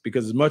wax.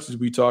 Because as much as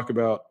we talk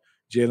about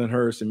Jalen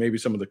Hurts and maybe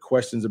some of the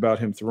questions about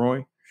him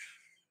throwing,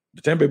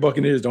 the Tampa Bay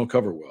Buccaneers don't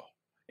cover well.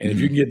 And if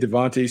you can get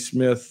Devontae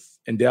Smith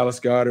and Dallas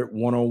Goedert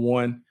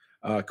one-on-one,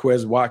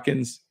 Quez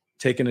Watkins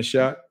taking a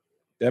shot,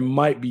 that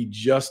might be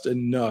just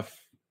enough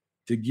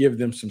to give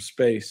them some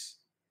space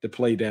to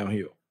play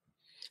downhill.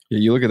 Yeah,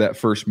 you look at that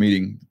first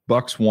meeting,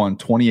 Bucks won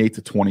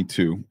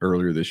 28-22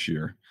 earlier this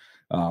year.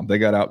 They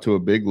got out to a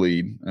big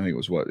lead. I think it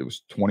was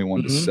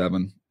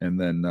 21-7. And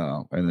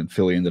then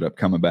Philly ended up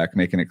coming back,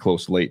 making it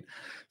close late.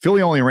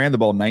 Philly only ran the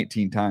ball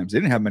 19 times. They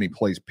didn't have many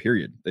plays,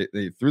 period.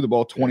 They threw the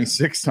ball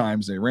 26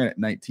 times. They ran it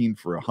 19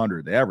 for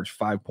 100. They averaged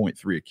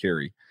 5.3 a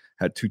carry,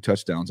 had 2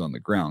 touchdowns on the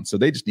ground. So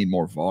they just need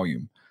more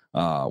volume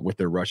with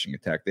their rushing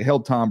attack. They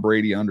held Tom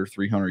Brady under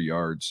 300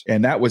 yards.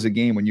 And that was a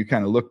game when you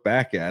kind of look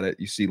back at it,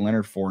 you see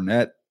Leonard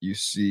Fournette, you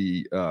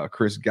see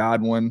Chris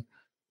Godwin,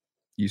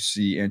 you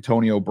see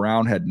Antonio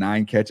Brown had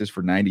 9 catches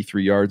for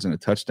 93 yards and a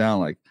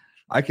touchdown. Like,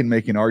 I can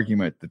make an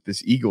argument that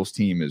this Eagles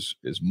team is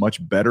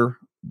much better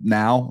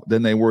now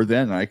than they were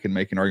then. And I can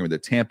make an argument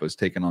that Tampa's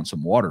taken on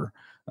some water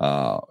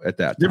at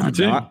that different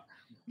time.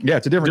 Team.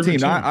 It's a different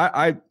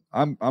team.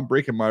 I'm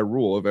breaking my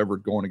rule of ever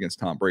going against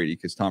Tom Brady,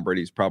 because Tom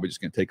Brady's probably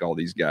just going to take all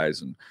these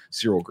guys, and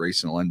Cyril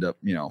Grayson will end up,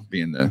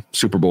 being the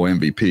Super Bowl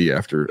MVP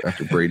after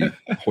Brady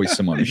hoists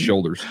him on his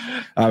shoulders.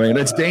 I mean,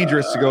 it's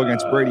dangerous to go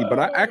against Brady, but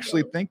I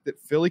actually think that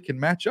Philly can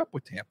match up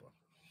with Tampa.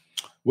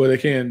 Well, they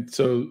can.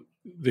 So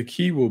the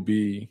key will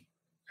be,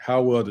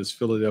 how well does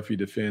Philadelphia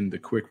defend the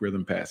quick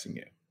rhythm passing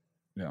game?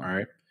 Yeah. All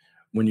right.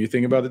 When you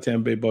think about the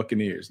Tampa Bay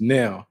Buccaneers,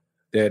 now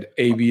that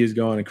AB is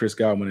gone and Chris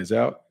Godwin is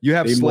out, you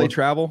have Slay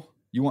travel.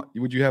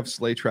 Would you have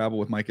Slay travel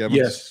with Mike Evans?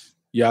 Yes.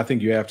 Yeah, I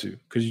think you have to.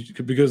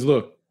 Because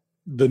look,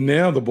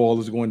 the ball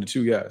is going to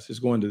two guys. It's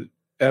going to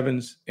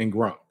Evans and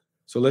Gronk.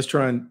 So let's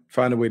try and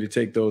find a way to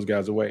take those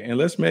guys away. And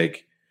let's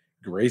make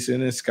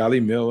Grayson and Scotty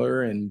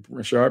Miller and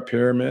Rashard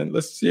Perriman,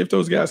 let's see if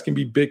those guys can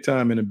be big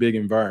time in a big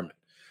environment.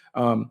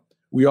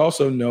 We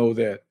also know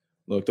that,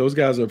 look, those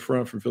guys up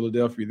front from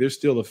Philadelphia, they're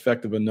still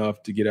effective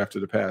enough to get after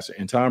the passer.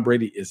 And Tom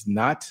Brady is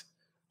not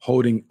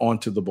holding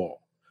onto the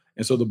ball.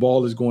 And so the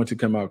ball is going to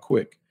come out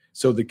quick.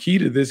 So the key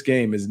to this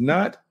game is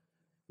not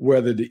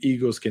whether the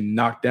Eagles can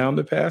knock down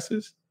the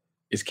passes,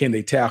 is can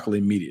they tackle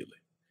immediately.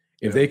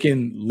 If they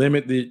can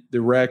limit the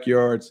rack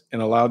yards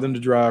and allow them to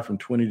drive from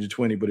 20 to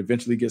 20, but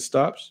eventually get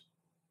stops,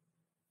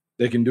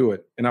 they can do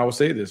it. And I will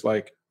say this,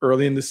 like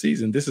early in the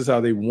season, this is how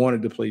they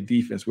wanted to play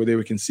defense, where they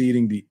were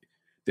conceding the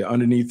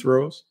underneath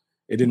throws.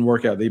 It didn't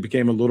work out. They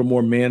became a little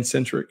more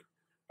man-centric.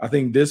 I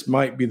think this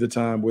might be the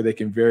time where they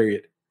can vary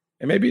it.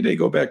 And maybe they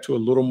go back to a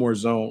little more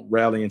zone,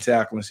 rally, and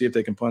tackle, and see if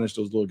they can punish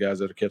those little guys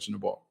that are catching the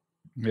ball.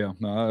 Yeah,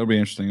 no, that'll be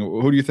interesting.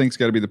 Who do you think's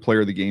got to be the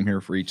player of the game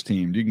here for each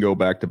team? You can go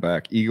back to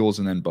back, Eagles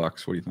and then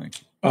Bucks. What do you think?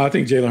 I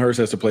think Jalen Hurts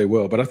has to play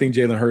well, but I think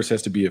Jalen Hurts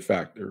has to be a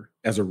factor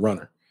as a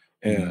runner.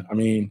 And I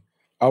mean,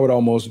 I would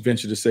almost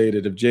venture to say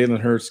that if Jalen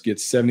Hurts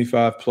gets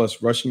 75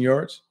 plus rushing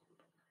yards,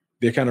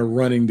 they're kind of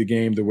running the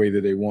game the way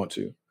that they want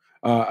to.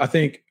 I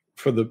think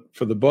for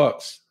the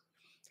Bucks,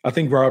 I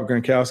think Rob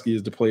Gronkowski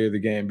is the player of the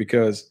game,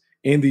 because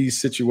in these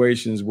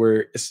situations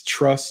where it's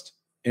trust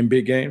in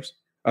big games,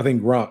 I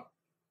think Gronk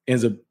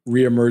ends up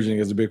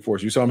reemerging as a big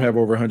force. You saw him have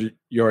over 100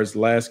 yards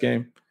last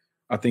game.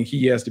 I think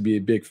he has to be a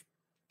big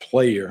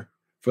player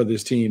for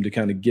this team to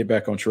kind of get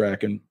back on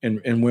track and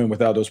win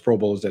without those Pro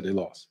Bowls that they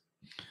lost.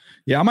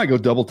 Yeah, I might go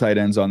double tight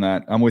ends on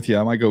that. I'm with you.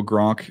 I might go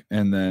Gronk,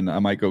 and then I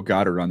might go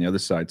Goddard on the other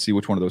side. See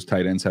which one of those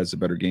tight ends has a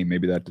better game.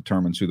 Maybe that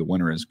determines who the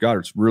winner is.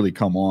 Goddard's really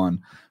come on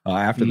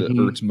after the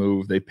Ertz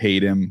move. They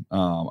paid him.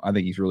 I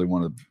think he's really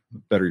one of the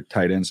better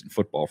tight ends in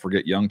football.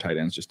 Forget young tight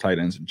ends, just tight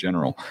ends in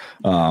general.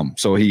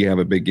 So he have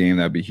a big game.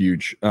 That'd be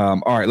huge. All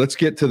right, let's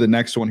get to the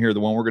next one here, the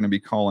one we're going to be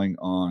calling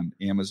on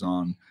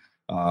Amazon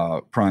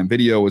Prime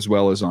Video as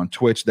well as on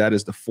Twitch. That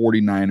is the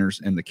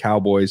 49ers and the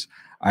Cowboys.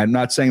 I'm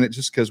not saying that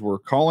just because we're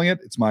calling it.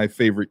 It's my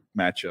favorite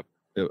matchup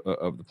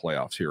of the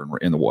playoffs here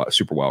in the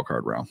Super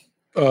Wildcard round.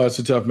 It's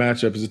a tough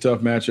matchup. It's a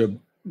tough matchup,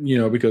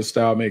 because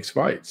style makes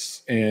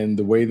fights. And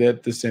the way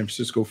that the San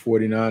Francisco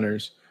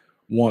 49ers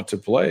want to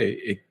play,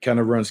 it kind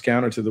of runs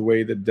counter to the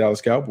way that the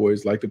Dallas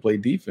Cowboys like to play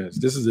defense.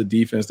 This is a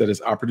defense that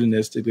is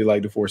opportunistic. They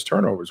like to force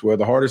turnovers, where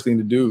the hardest thing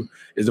to do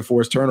is to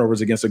force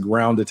turnovers against a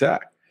ground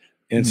attack.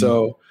 And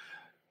so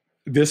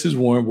this is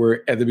one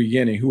where at the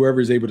beginning,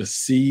 whoever is able to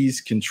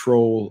seize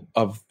control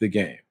of the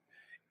game.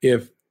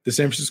 If the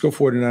San Francisco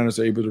 49ers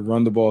are able to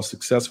run the ball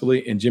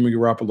successfully and Jimmy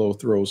Garoppolo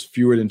throws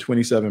fewer than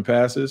 27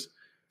 passes,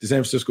 the San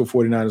Francisco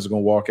 49ers are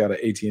going to walk out of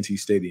AT&T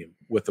Stadium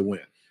with the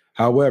win.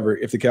 However,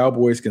 if the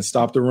Cowboys can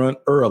stop the run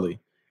early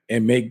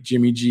and make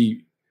Jimmy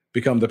G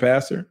become the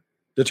passer,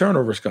 the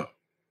turnovers come.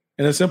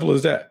 And as simple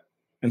as that.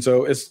 And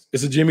so it's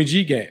a Jimmy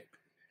G game.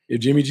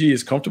 If Jimmy G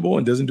is comfortable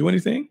and doesn't do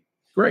anything,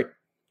 great.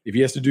 If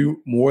he has to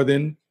do more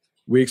than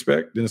we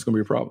expect, then it's going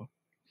to be a problem.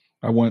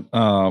 I went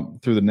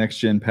through the next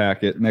gen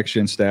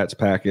stats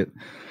packet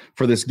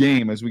for this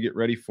game as we get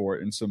ready for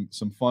it, and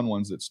some fun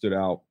ones that stood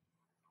out.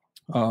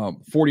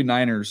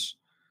 49ers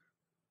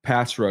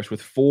pass rush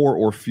with 4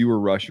 or fewer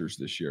rushers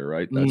this year,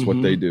 right? That's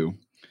what they do.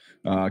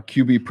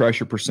 QB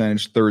pressure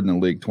percentage, 3rd in the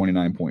league,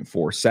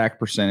 29.4. Sack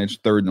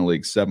percentage, 3rd in the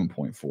league,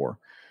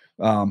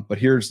 7.4. But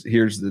here's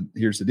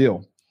the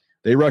deal.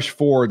 They rush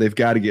 4, they've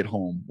got to get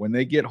home. When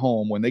they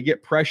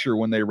get pressure,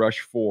 when they rush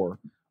 4,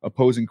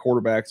 opposing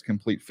quarterbacks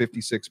complete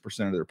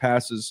 56% of their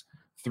passes,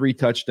 3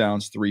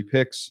 touchdowns, 3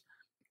 picks,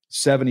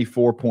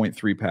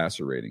 74.3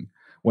 passer rating.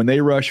 When they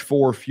rush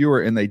 4 or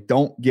fewer and they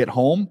don't get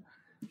home,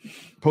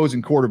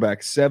 opposing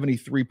quarterback,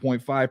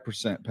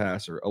 73.5%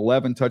 passer,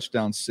 11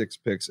 touchdowns, 6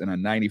 picks, and a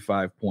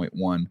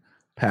 95.1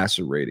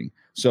 passer rating.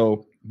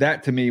 So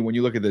that, to me, when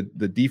you look at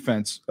the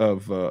defense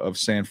of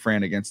San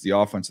Fran against the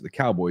offense of the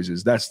Cowboys,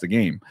 is that's the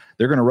game.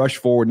 They're going to rush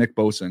forward Nick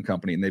Bosa and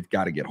company, and they've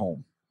got to get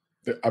home.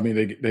 I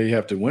mean, they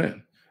have to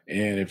win.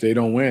 And if they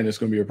don't win, it's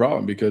going to be a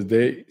problem, because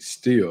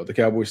the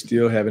Cowboys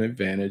still have an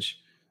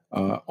advantage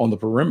on the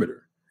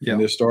perimeter and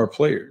their star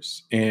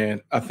players.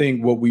 And I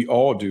think what we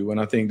all do,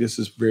 and I think this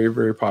is very,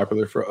 very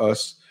popular for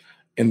us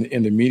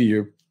in the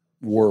media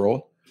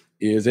world,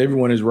 is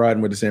everyone is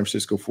riding with the San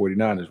Francisco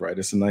 49ers, right?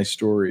 It's a nice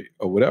story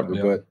or whatever,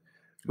 but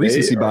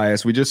recency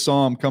bias. We just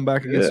saw them come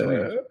back against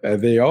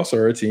they also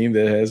are a team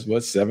that has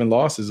 7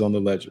 losses on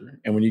the ledger.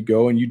 And when you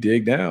go and you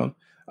dig down,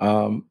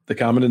 the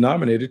common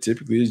denominator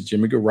typically is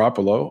Jimmy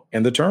Garoppolo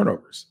and the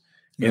turnovers.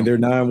 In their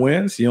 9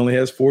 wins, he only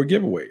has 4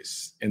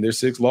 giveaways. In their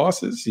 6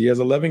 losses, he has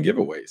 11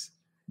 giveaways.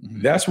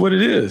 That's what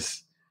it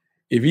is.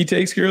 If he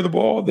takes care of the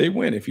ball, they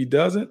win. If he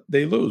doesn't,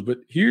 they lose. But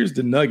here's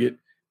the nugget.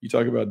 You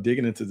talk about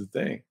digging into the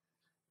thing.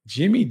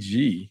 Jimmy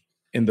G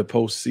in the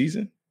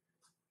postseason,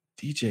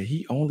 DJ,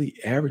 he only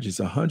averages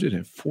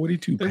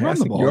 142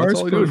 passing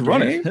yards per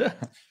game.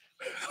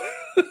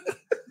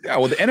 Yeah,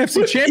 well, the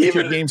NFC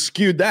Championship game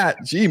skewed that.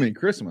 Jimmy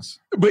Christmas.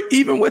 But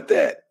even with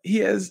that, he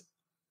has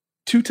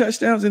 2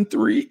 touchdowns and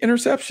 3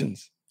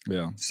 interceptions.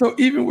 Yeah. So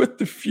even with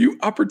the few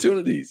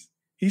opportunities,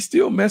 he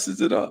still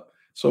messes it up.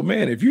 So,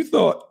 man, if you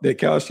thought that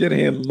Kyle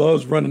Shanahan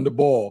loves running the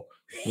ball,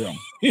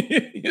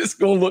 it's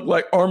going to look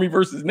like Army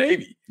versus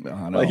Navy.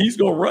 Like he's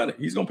going to run it.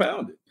 He's going to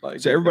pound it. Like,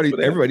 so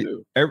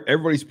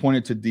everybody's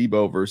pointed to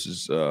Debo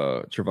versus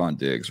Trevon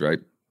Diggs, right?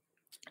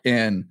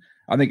 And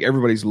I think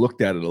everybody's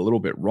looked at it a little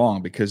bit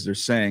wrong because they're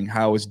saying,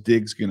 how is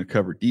Diggs going to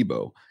cover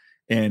Debo?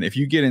 And if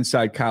you get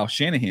inside Kyle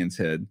Shanahan's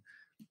head,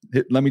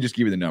 let me just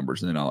give you the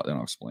numbers and then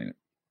I'll explain it.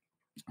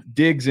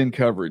 Diggs in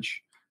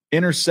coverage,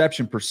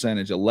 interception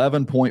percentage,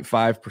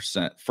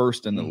 11.5%,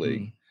 first in the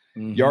league.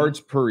 Yards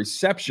per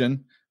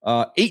reception,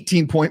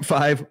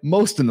 18.5,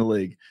 most in the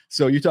league.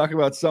 So you talk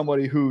about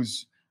somebody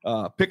who's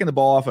picking the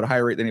ball off at a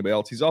higher rate than anybody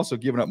else. He's also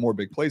giving up more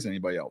big plays than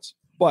anybody else.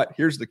 But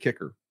here's the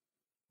kicker.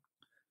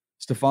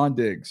 Stephon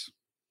Diggs,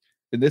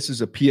 and this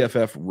is a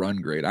PFF run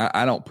grade.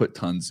 I don't put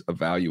tons of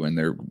value in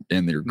their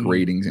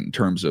gradings in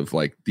terms of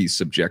like these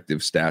subjective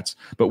stats.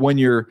 But when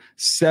you're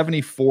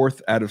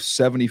 74th out of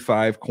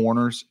 75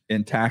 corners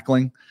in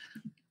tackling,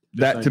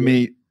 that to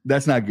me,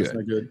 that's not good. That's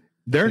not good.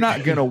 They're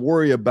not going to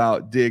worry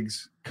about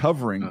Diggs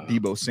covering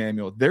Debo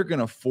Samuel. They're going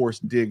to force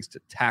Diggs to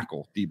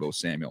tackle Debo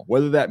Samuel,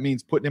 whether that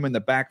means putting him in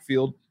the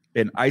backfield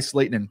and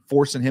isolating and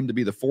forcing him to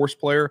be the force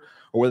player,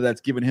 or whether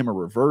that's giving him a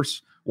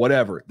reverse,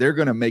 whatever. They're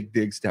going to make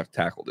Diggs to have to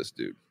tackle this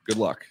dude. Good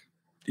luck.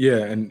 Yeah,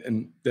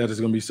 and that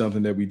is going to be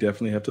something that we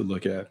definitely have to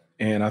look at.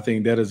 And I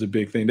think that is a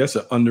big thing. That's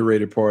an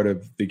underrated part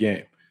of the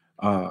game.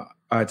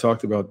 I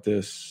talked about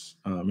this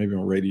maybe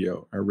on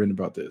radio. I've written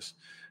about this.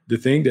 The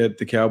thing that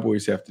the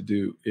Cowboys have to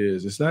do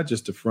is it's not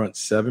just the front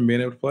 7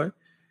 being able to play.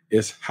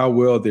 It's how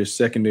well their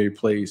secondary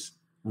plays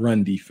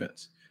run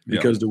defense.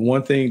 Because the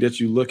one thing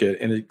that you look at,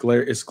 and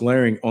it's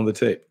glaring on the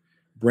tape,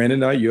 Brandon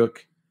Ayuk,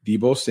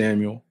 Debo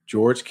Samuel,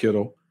 George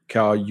Kittle,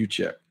 Kyle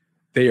Juszczyk,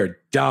 they are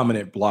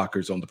dominant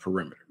blockers on the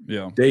perimeter.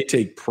 Yeah. They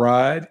take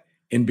pride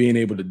in being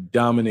able to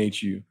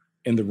dominate you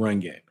in the run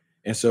game.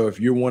 And so if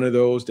you're one of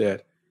those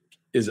that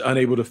is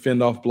unable to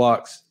fend off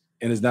blocks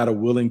and is not a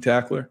willing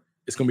tackler,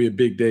 it's going to be a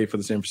big day for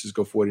the San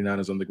Francisco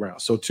 49ers on the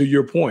ground. So to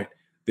your point,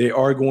 they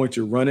are going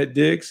to run at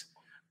Diggs,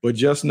 but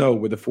just know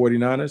with the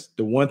 49ers,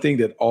 the one thing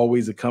that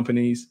always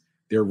accompanies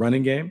their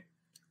running game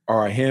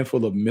are a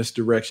handful of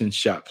misdirection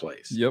shot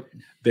plays. Yep.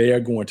 They are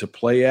going to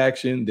play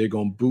action. They're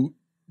going to boot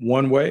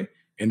one way,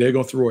 and they're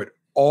going to throw it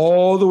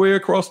all the way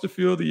across the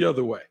field the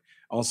other way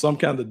on some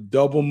kind of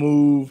double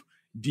move,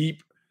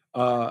 deep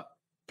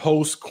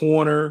post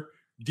corner,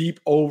 deep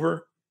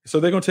over. So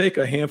they're going to take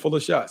a handful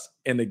of shots.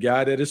 And the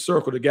guy that is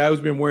circled, the guy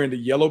who's been wearing the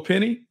yellow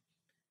penny,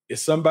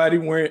 is somebody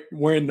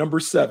wearing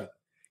number 7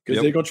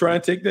 because they're going to try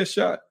and take that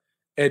shot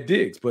at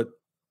Diggs. But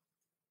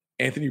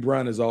Anthony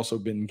Brown has also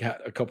been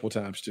got a couple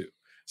times too.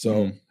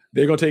 So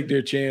they're going to take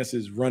their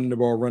chances running the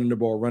ball,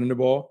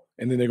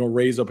 and then they're going to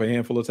raise up a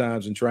handful of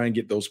times and try and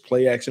get those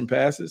play action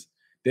passes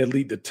that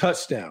lead to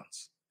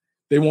touchdowns.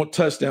 They want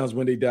touchdowns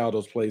when they dial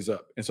those plays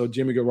up. And so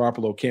Jimmy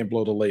Garoppolo can't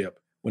blow the layup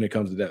when it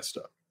comes to that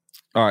stuff.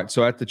 All right,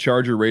 so at the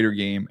Charger-Raider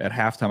game at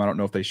halftime, I don't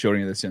know if they showed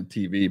any of this on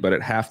TV, but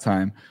at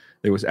halftime,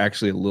 there was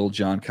actually a Lil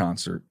Jon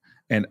concert.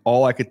 And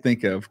all I could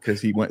think of,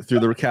 because he went through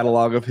the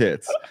catalog of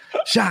hits,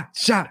 shot.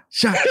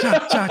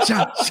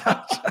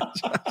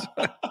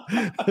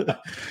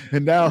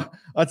 And now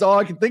that's all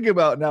I can think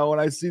about now when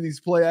I see these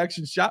play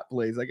action shot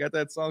plays. I got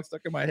that song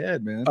stuck in my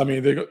head, man. I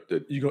mean,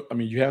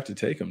 you have to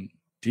take them,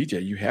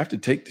 DJ. You have to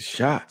take the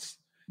shots.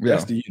 Yeah.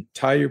 That's the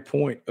entire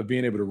point of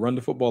being able to run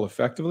the football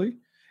effectively,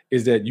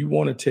 is that you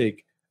want to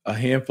take a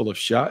handful of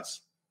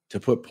shots to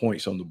put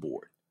points on the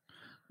board.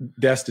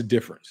 That's the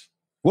difference.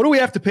 What do we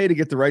have to pay to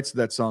get the rights to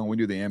that song when we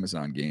do the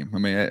Amazon game? I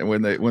mean,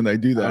 when they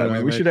do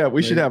that, we should have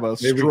a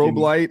strobe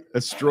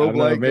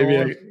light.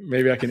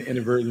 Maybe I can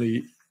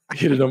inadvertently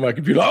hit it on my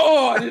computer.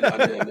 Oh, I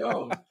didn't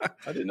know.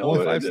 I didn't know.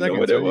 Only 5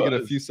 seconds. You get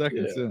a few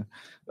seconds. Yeah.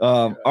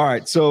 All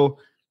right. So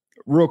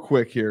real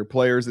quick here,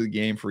 players of the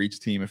game for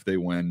each team if they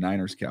win.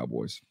 Niners,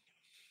 Cowboys.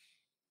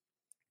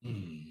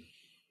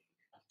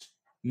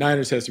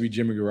 Niners has to be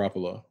Jimmy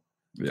Garoppolo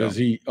because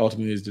he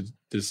ultimately is the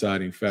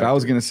deciding factor. So I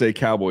was going to say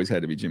Cowboys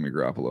had to be Jimmy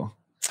Garoppolo.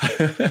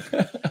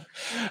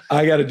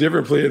 I got a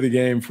different play of the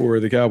game for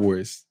the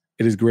Cowboys.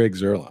 It is Greg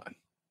Zuerlein.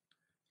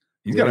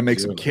 He's got to make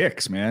some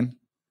kicks, man.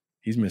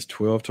 He's missed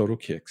 12 total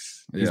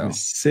kicks. He's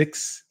missed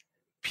 6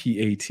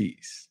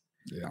 PATs.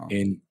 Yeah.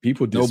 And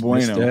people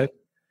dismiss that.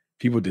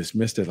 People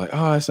dismiss that like,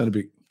 oh, that's not a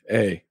big –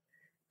 hey,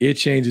 it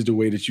changes the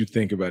way that you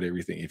think about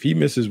everything. If he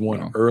misses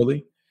one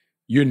early,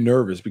 you're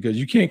nervous because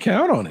you can't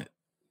count on it.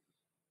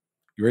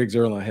 Greg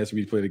Zuerlein has to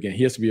be played again.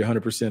 He has to be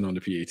 100% on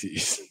the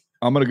PATs.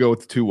 I'm going to go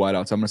with the two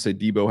wideouts. I'm going to say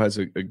Debo has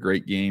a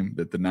great game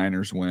that the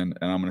Niners win,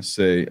 and I'm going to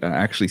say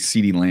actually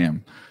CeeDee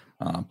Lamb.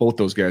 Both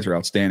those guys are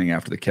outstanding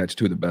after the catch,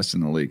 two of the best in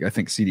the league. I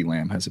think CeeDee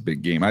Lamb has a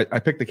big game. I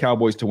picked the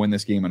Cowboys to win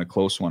this game in a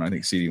close one. I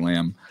think CeeDee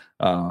Lamb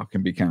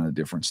can be kind of the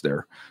difference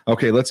there.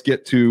 Okay, let's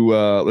get to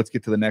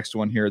the next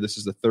one here. This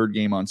is the third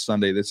game on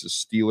Sunday. This is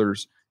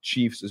Steelers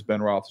Chiefs, as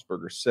Ben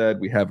Roethlisberger said.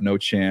 We have no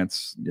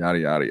chance. Yada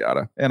yada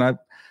yada. And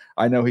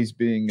I know he's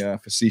being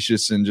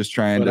facetious and just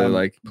trying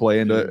to play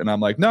into it. And I'm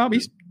like, no,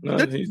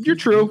 you're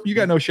true. You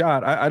got no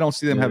shot. I don't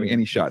see them having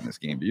any shot in this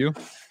game. Do you?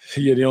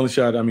 Yeah, the only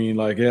shot, I mean,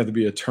 like, it had to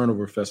be a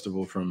turnover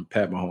festival from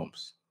Pat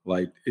Mahomes.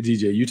 Like,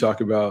 DJ, you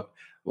talk about,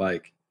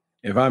 like,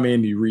 if I'm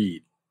Andy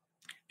Reid,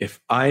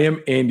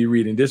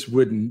 and this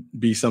wouldn't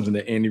be something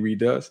that Andy Reid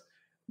does,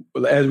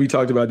 as we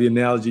talked about the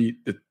analogy,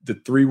 the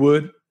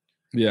 3-wood,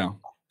 yeah,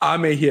 I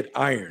may hit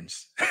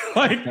irons,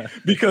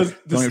 because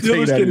the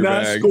Steelers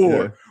cannot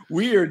score. Yeah.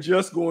 We are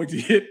just going to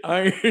hit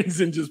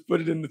irons and just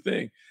put it in the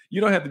thing.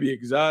 You don't have to be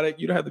exotic.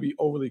 You don't have to be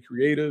overly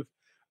creative.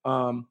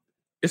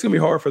 It's going to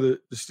be hard for the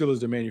Steelers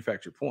to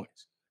manufacture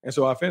points. And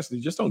so offensively,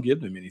 just don't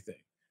give them anything.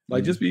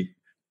 Just be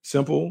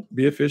simple,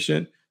 be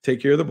efficient,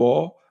 take care of the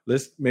ball.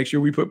 Let's make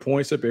sure we put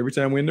points up every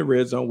time we're in the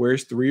red zone, where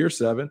it's 3 or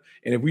 7.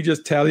 And if we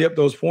just tally up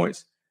those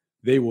points,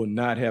 they will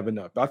not have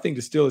enough. I think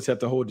the Steelers have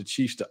to hold the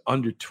Chiefs to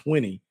under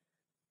 20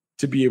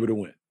 to be able to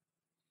win.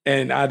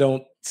 And I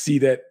don't see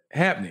that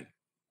happening.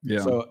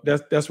 Yeah. So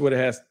that's what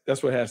has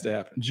to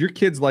happen. Do your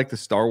kids like the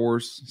Star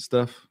Wars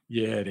stuff?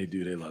 Yeah, they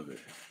do. They love it.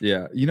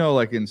 Yeah.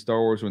 Like in Star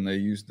Wars when they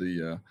use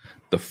the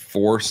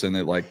Force and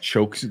it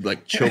chokes them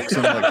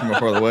from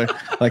far away.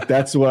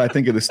 That's what I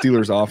think of the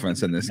Steelers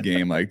offense in this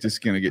game.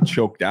 Just gonna get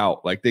choked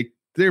out.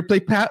 They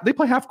play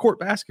half court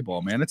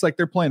basketball, man. It's like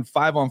they're playing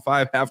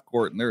 5-on-5 half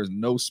court and there is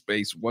no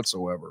space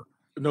whatsoever.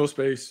 No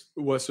space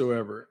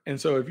whatsoever. And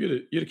so if you're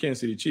the Kansas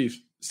City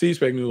Chiefs, Steve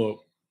Spagnuolo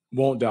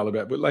won't dial it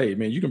back. But, hey,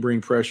 man, you can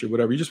bring pressure,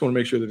 whatever. You just want to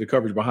make sure that the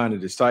coverage behind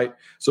it is tight.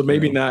 So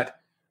maybe not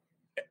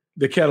 –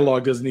 the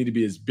catalog doesn't need to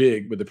be as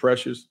big with the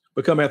pressures.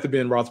 But come after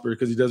Ben Roethlisberger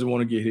because he doesn't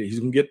want to get hit. He's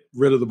going to get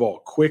rid of the ball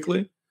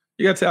quickly.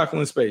 You got to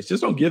tackle in space.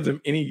 Just don't give them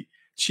any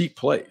cheap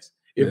plays.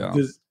 If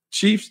the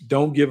Chiefs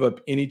don't give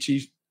up any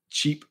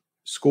cheap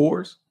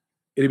scores,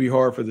 it'll be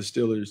hard for the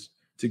Steelers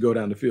to go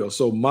down the field.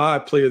 So my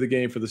play of the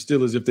game for the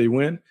Steelers, if they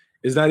win,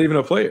 is not even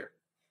a player.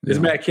 It's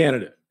Matt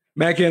Canada.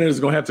 Matt Canada is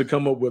going to have to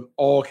come up with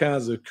all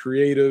kinds of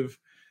creative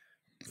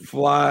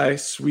fly,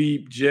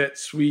 sweep, jet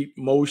sweep,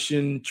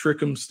 motion,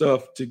 trick 'em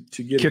stuff to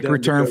get kick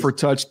return for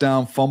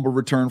touchdown, fumble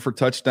return for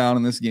touchdown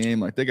in this game.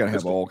 They got to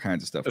have all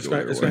kinds of stuff. It's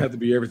going to have to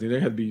be everything. They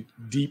have to be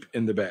deep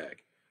in the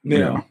bag.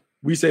 Now,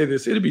 we say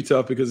this, it'll be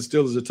tough because the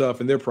Steelers are tough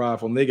and they're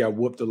prideful and they got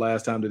whooped the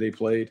last time that they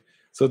played.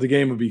 So the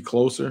game will be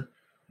closer,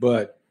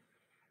 but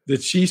the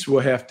Chiefs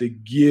will have to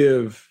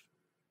give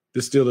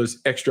the Steelers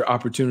extra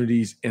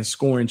opportunities and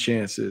scoring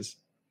chances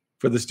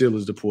for the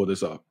Steelers to pull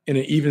this off. In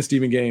an even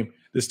Steven game,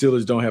 the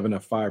Steelers don't have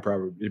enough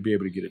firepower to be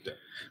able to get it done.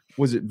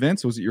 Was it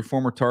Vince? Was it your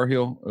former Tar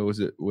Heel? Or was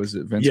it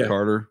Vince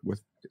Carter?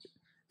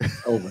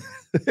 Over.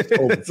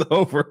 It's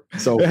over.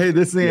 So hey,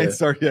 this thing ain't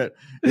started yet.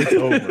 It's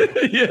over.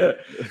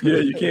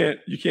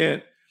 You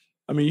can't.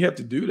 I mean, you have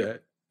to do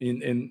that,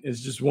 and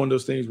it's just one of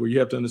those things where you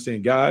have to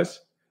understand, guys.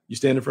 You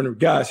stand in front of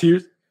guys.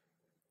 Here's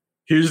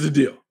the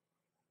deal: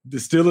 the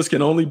Steelers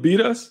can only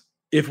beat us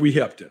if we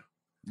help them.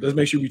 Let's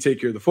make sure we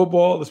take care of the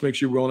football. Let's make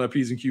sure we're on our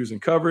P's and Q's in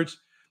coverage.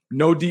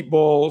 No deep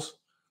balls,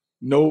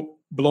 no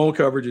blown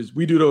coverages.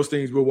 We do those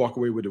things, we'll walk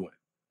away with the win.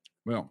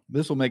 Well,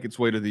 this will make its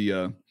way to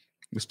the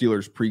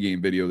Steelers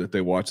pregame video that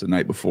they watched the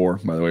night before.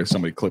 By the way, if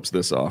somebody clips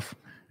this off.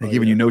 They're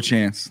giving you no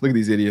chance. Look at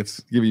these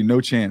idiots. Giving you no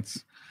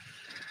chance.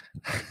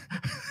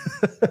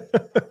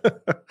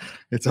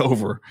 It's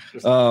over.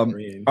 All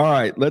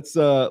right, let's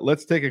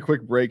take a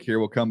quick break here.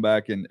 We'll come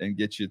back and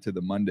get you to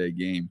the Monday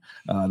game.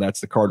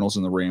 That's the Cardinals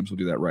and the Rams. We'll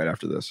do that right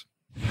after this.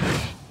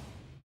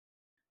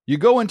 You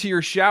go into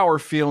your shower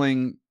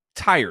feeling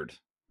tired,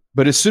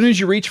 but as soon as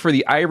you reach for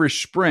the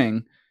Irish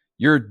Spring,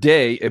 your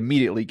day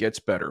immediately gets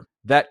better.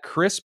 That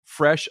crisp,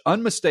 fresh,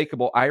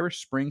 unmistakable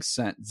Irish Spring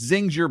scent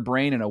zings your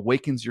brain and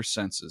awakens your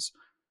senses.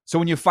 So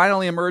when you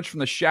finally emerge from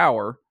the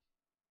shower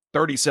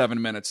 37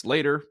 minutes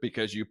later,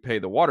 because you pay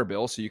the water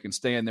bill so you can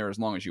stay in there as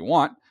long as you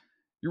want,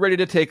 you're ready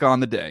to take on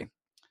the day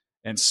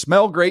and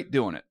smell great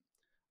doing it.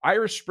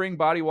 Irish Spring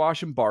Body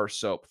Wash and Bar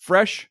Soap.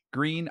 Fresh,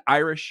 green,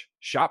 Irish.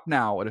 Shop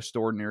now at a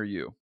store near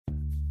you.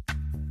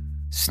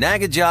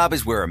 Snag a Job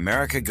is where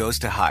America goes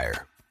to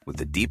hire, with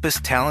the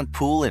deepest talent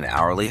pool in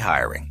hourly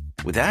hiring.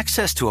 With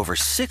access to over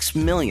 6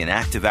 million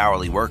active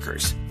hourly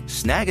workers,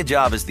 Snag a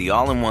Job is the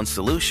all-in-one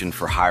solution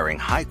for hiring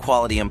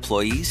high-quality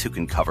employees who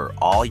can cover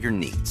all your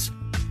needs.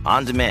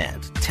 On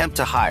demand, temp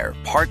to hire,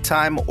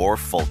 part-time or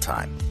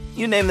full-time.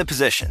 You name the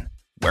position.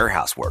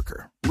 Warehouse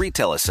worker,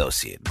 retail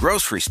associate,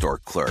 grocery store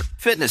clerk,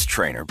 fitness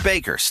trainer,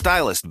 baker,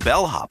 stylist,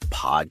 bellhop,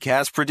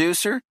 podcast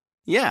producer?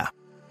 Yeah,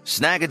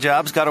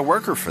 Snag-a-Job's got a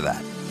worker for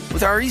that.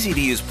 With our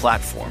easy-to-use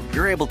platform,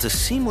 you're able to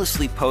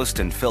seamlessly post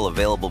and fill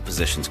available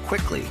positions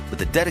quickly with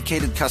a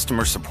dedicated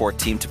customer support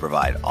team to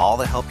provide all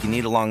the help you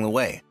need along the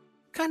way.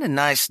 Kind of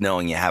nice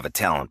knowing you have a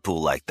talent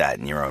pool like that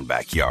in your own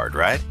backyard,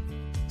 right?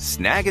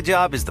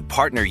 Snag-a-Job is the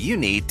partner you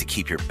need to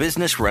keep your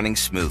business running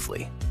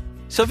smoothly.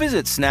 So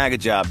visit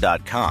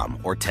snagajob.com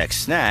or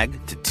text snag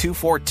to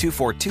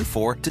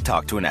 242424 to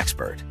talk to an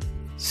expert.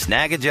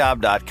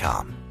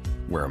 Snagajob.com,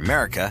 where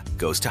America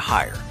goes to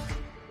hire.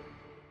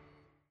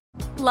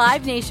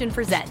 Live Nation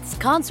presents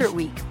Concert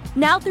Week.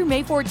 Now through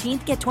May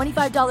 14th, get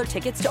 $25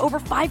 tickets to over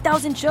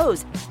 5,000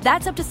 shows.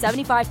 That's up to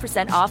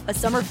 75% off a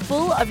summer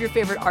full of your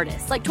favorite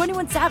artists like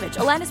 21 Savage,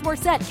 Alanis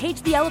Morissette,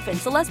 Cage the Elephant,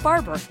 Celeste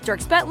Barber,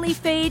 Dierks Bentley,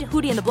 Fade,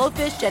 Hootie and the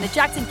Blowfish, Janet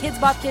Jackson, Kidz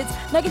Bop Kids,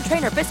 Meghan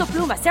Trainor, Bissell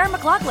Pluma, Sarah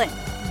McLachlan.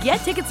 Get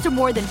tickets to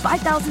more than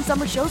 5,000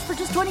 summer shows for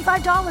just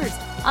 $25.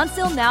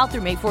 Until now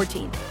through May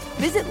 14th.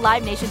 Visit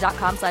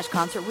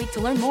LiveNation.com/Concert Week to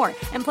learn more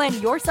and plan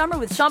your summer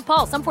with Sean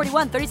Paul, Sum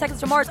 41, 30 Seconds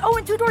to Mars,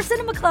 and Two Door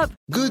Cinema Club.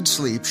 Good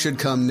sleep should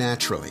come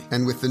naturally,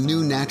 and with the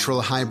new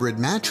Natural Hybrid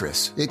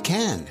mattress, it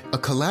can. A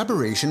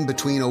collaboration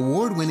between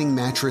award-winning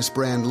mattress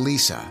brand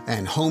Leesa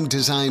and home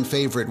design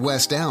favorite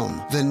West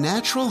Elm, the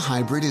Natural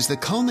Hybrid is the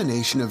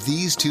culmination of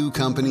these two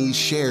companies'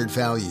 shared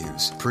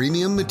values: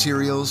 premium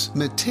materials,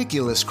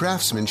 meticulous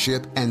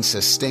craftsmanship, and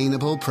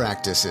sustainable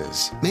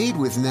practices. Made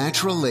with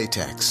natural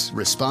latex,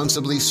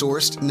 responsibly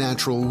sourced natural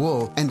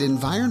wool, and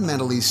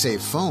environmentally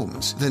safe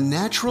foams, the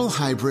Natural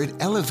Hybrid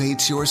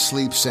elevates your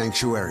sleep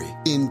sanctuary,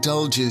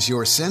 indulges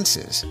your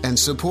senses, and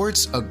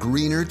supports a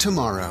greener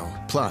tomorrow.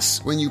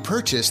 Plus, when you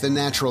purchase the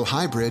Natural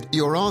Hybrid,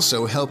 you're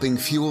also helping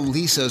fuel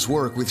Leesa's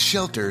work with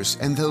shelters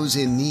and those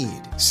in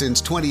need.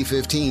 Since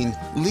 2015,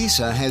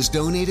 Leesa has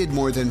donated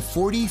more than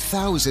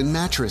 40,000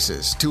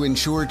 mattresses to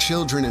ensure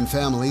children and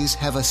families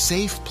have a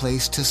safe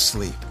place to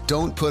sleep.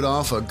 Don't put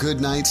off a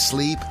good night's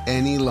sleep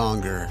any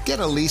longer. Get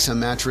a Leesa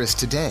mattress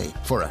today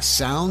for a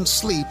sound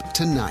sleep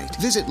tonight.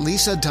 Visit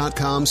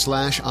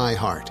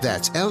Leesa.com/iHeart.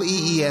 That's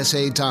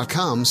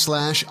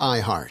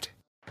LEESA.com/iHeart.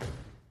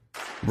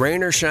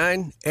 Rain or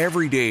shine,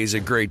 every day is a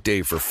great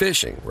day for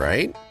fishing,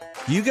 right?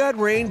 You got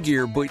rain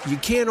gear, but you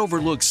can't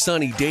overlook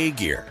sunny day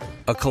gear.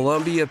 A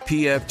Columbia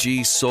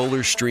PFG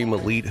Solar Stream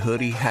Elite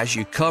hoodie has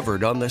you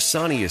covered on the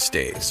sunniest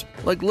days.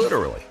 Like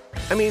literally.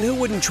 I mean, who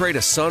wouldn't trade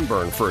a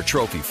sunburn for a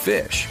trophy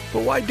fish?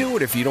 But why do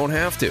it if you don't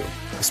have to?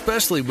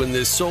 Especially when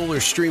this Solar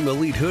Stream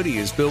Elite hoodie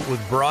is built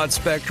with broad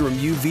spectrum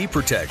UV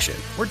protection.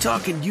 We're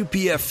talking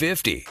UPF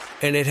 50,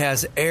 and it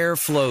has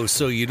airflow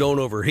so you don't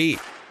overheat.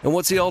 And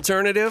what's the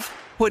alternative?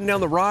 Putting down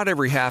the rod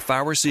every half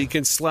hour so you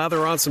can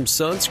slather on some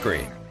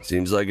sunscreen.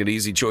 Seems like an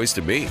easy choice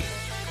to me.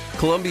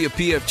 Columbia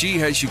PFG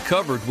has you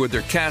covered with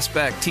their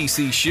Castback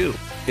TC shoe.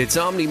 Its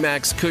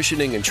OmniMax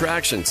cushioning and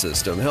traction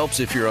system helps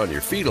if you're on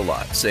your feet a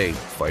lot, say,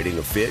 fighting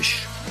a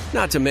fish.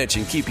 Not to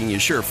mention keeping you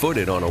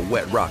sure-footed on a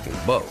wet rocking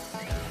boat.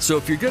 So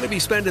if you're going to be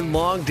spending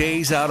long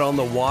days out on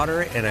the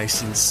water, and I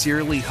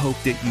sincerely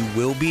hope that you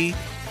will be,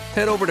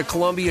 head over to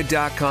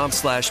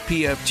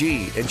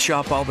Columbia.com/PFG and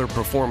shop all their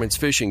performance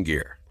fishing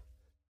gear.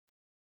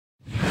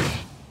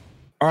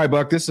 All right,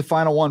 Buck, this is the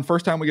final one.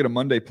 First time we get a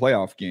Monday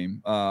playoff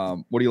game.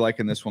 What do you like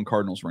in this one,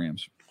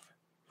 Cardinals-Rams?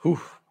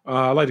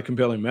 I like the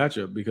compelling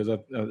matchup because I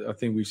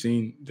think we've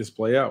seen this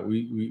play out.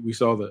 We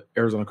saw the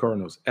Arizona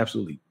Cardinals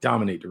absolutely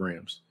dominate the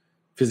Rams.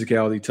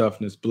 Physicality,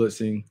 toughness,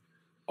 blitzing,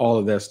 all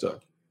of that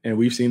stuff. And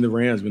we've seen the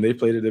Rams, when they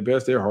played at their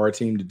best, they're a hard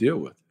team to deal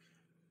with.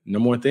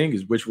 Number one thing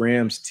is which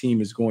Rams team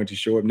is going to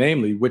show up,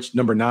 namely which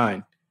number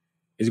 9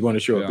 is going to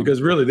show up.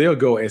 Because really, they'll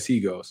go as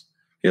he goes.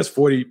 He has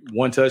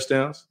 41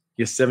 touchdowns.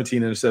 He has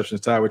 17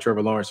 interceptions, tied with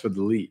Trevor Lawrence for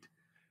the lead.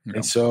 Yeah.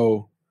 And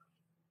so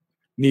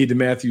need the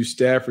Matthew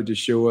Stafford to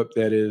show up.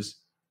 That is,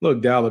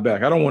 look, dial it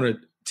back. I don't want to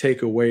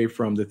take away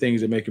from the things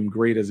that make him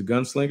great as a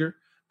gunslinger.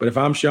 But if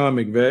I'm Sean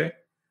McVay,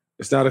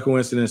 it's not a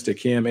coincidence that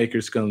Cam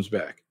Akers comes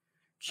back.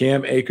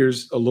 Cam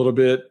Akers a little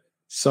bit,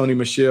 Sony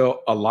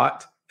Michel a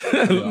lot.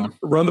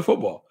 Run the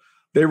football.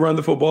 They run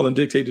the football and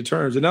dictate the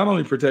terms. It not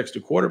only protects the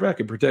quarterback,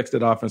 it protects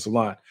that offensive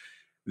line.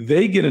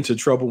 They get into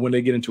trouble when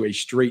they get into a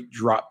straight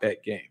drop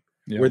back game.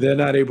 Where they're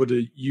not able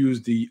to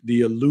use the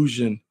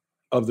illusion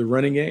of the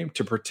running game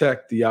to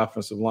protect the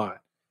offensive line.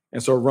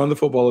 And so run the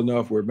football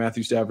enough where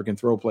Matthew Stafford can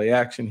throw play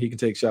action. He can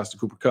take shots to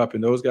Cooper Kupp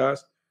and those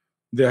guys.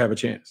 They'll have a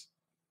chance.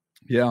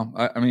 Yeah,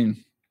 I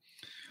mean,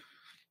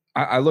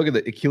 I look at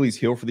the Achilles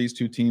heel for these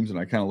two teams, and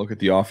I kind of look at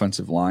the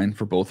offensive line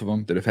for both of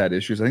them that have had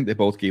issues. I think they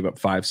both gave up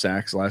 5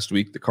 sacks last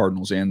week, the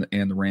Cardinals and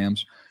the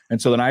Rams. And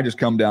so then I just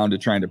come down to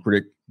trying to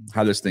predict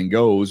how this thing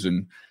goes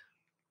and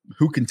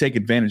who can take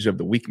advantage of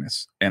the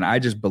weakness. And I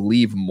just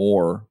believe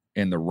more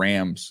in the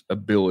Rams'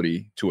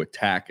 ability to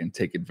attack and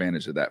take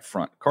advantage of that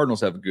front.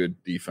 Cardinals have a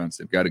good defense.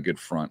 They've got a good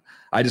front.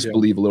 I just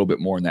believe a little bit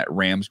more in that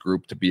Rams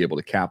group to be able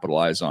to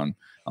capitalize on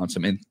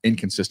some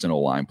inconsistent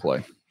O-line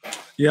play.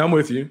 Yeah, I'm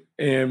with you.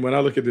 And when I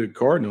look at the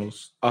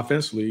Cardinals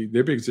offensively,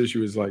 their biggest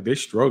issue is like they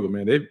struggle,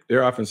 man.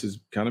 Their offense has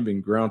kind of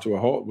been ground to a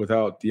halt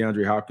without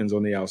DeAndre Hopkins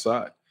on the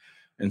outside.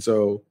 And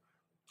so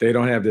they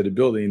don't have that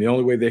ability. And the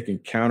only way they can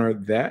counter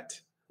that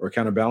or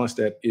counterbalance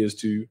that is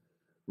to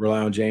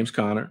rely on James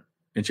Conner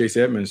and Chase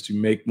Edmonds to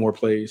make more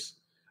plays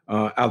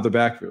out of the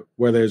backfield,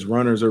 whether it's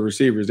runners or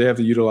receivers. They have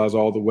to utilize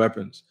all the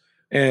weapons.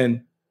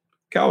 And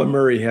Kyler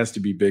Murray has to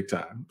be big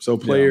time. So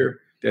player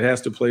that has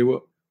to play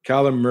well,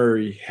 Kyler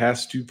Murray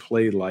has to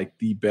play like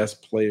the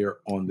best player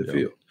on the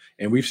field.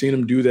 And we've seen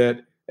him do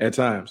that at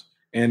times.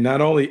 And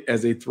not only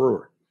as a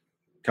thrower,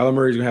 Kyler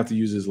Murray's going to have to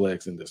use his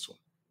legs in this one.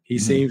 He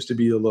seems to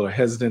be a little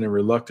hesitant and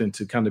reluctant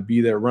to kind of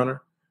be that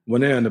runner.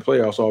 When they're in the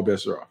playoffs, all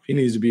bets are off. He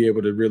needs to be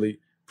able to really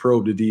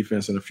probe the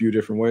defense in a few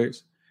different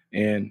ways.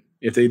 And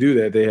if they do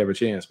that, they have a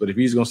chance. But if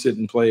he's going to sit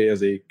and play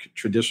as a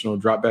traditional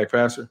drop back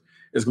passer,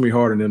 it's going to be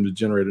hard on them to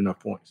generate enough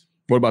points.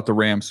 What about the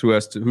Rams?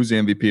 Who's the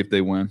MVP if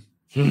they win?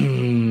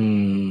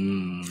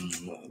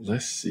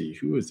 Let's see.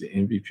 Who is the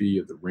MVP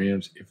of the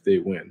Rams if they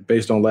win?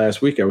 Based on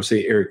last week, I would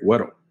say Eric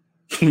Weddle.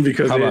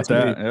 Because how about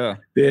that?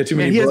 They had too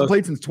many. He hasn't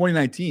played since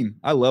 2019.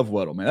 I love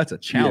Weddle, man. That's a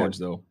challenge,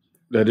 though.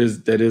 That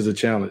is a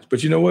challenge.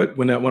 But you know what?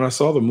 When I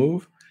saw the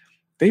move,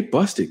 they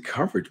busted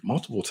coverage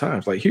multiple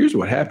times. Like, here's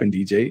what happened,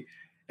 DJ.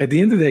 At the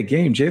end of that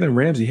game, Jalen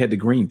Ramsey had the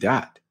green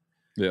dot.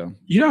 Yeah.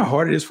 You know how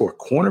hard it is for a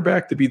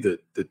cornerback to be the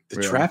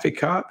traffic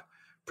cop,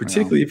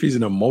 particularly if he's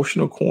an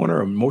emotional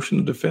corner,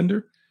 emotional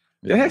defender.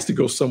 That has to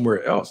go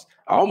somewhere else.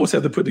 I almost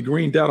have to put the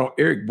green dot on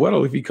Eric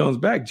Weddle if he comes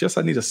back. Just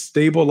I need a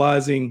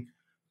stabilizing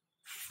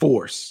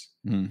force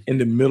in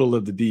the middle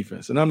of the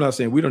defense. And I'm not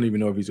saying we don't even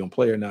know if he's going to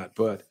play or not,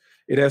 but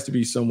it has to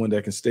be someone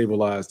that can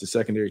stabilize the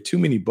secondary. Too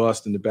many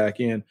busts in the back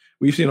end.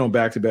 We've seen on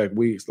back-to-back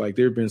weeks, like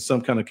there have been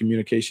some kind of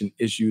communication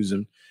issues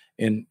and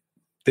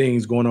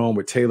things going on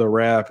with Taylor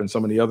Rapp and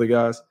some of the other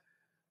guys.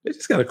 They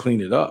just got to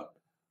clean it up.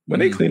 When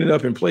they clean it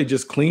up and play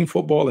just clean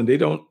football and they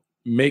don't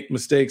make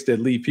mistakes that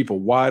leave people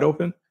wide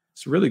open,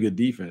 it's a really good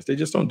defense. They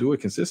just don't do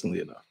it consistently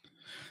enough.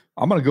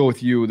 I'm going to go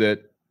with you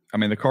that, I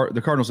mean, the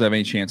Cardinals don't have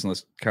any chance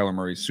unless Kyler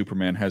Murray's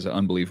Superman has an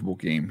unbelievable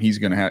game. He's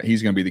going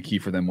to be the key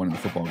for them winning the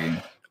football game.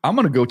 I'm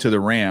going to go to the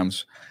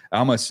Rams.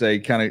 I'm going to say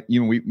kind of,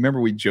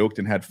 we joked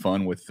and had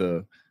fun with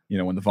the,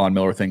 when the Von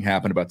Miller thing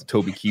happened about the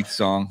Toby Keith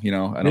song, I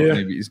don't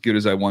maybe as good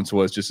as I once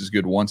was, just as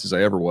good once as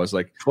I ever was.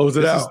 Like, close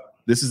it out.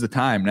 This is the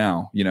time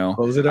now,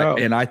 Close it out.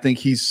 And I think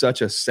he's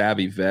such a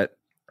savvy vet.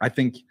 I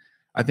think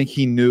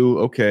he knew,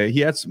 okay,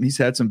 he's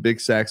had some big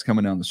sacks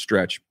coming down the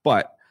stretch,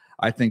 but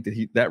I think that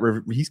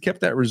he's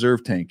kept that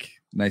reserve tank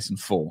nice and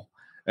full.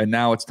 And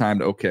now it's time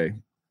to,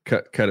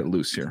 cut it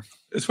loose here.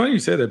 It's funny you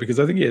say that because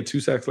I think he had 2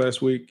 sacks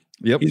last week.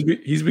 Yep.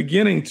 He's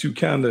beginning to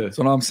kind of – that's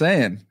what I'm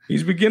saying.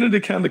 He's beginning to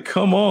kind of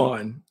come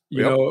on.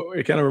 You know,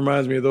 it kind of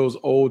reminds me of those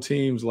old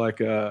teams like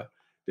that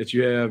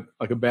you have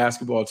like a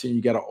basketball team.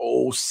 You got an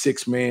old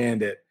 6-man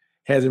that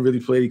hasn't really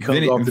played. He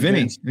comes off the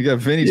bench. You got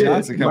Vinny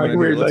Johnson coming in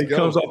here. Like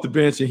comes off the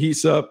bench and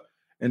heats up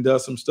and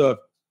does some stuff.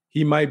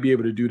 He might be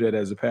able to do that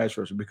as a pass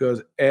rusher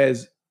because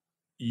as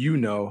you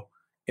know,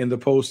 in the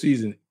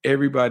postseason,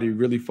 everybody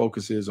really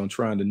focuses on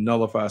trying to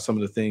nullify some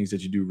of the things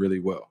that you do really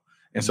well.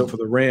 And so for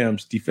the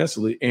Rams,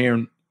 defensively,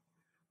 Aaron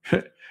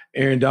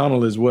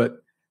Donald is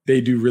what they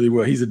do really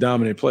well. He's a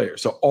dominant player.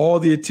 So all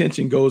the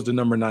attention goes to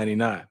number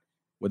 99.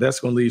 Well,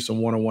 that's going to leave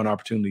some one-on-one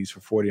opportunities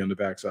for 40 on the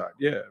backside.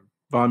 Yeah,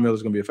 Von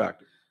Miller's going to be a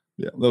factor.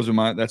 Yeah,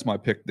 that's my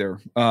pick there.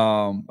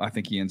 I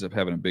think he ends up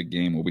having a big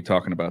game. We'll be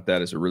talking about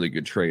that as a really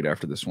good trade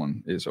after this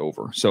one is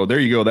over. So there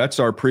you go. That's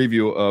our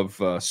preview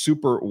of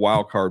Super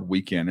Wildcard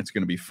Weekend. It's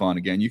going to be fun.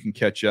 Again, you can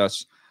catch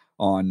us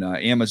on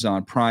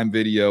Amazon Prime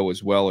Video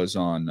as well as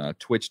on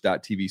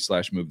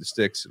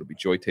twitch.tv/MoveTheSticks. It'll be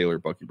Joy Taylor,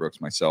 Bucky Brooks,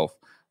 myself.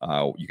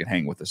 You can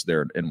hang with us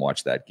there and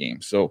watch that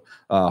game. So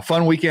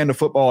fun weekend of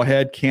football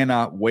ahead.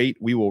 Cannot wait.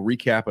 We will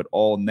recap it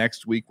all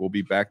next week. We'll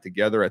be back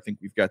together. I think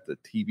we've got the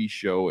TV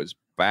show is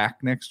back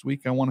next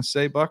week, I want to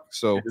say, Buck.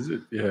 So is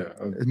it? Yeah.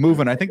 It's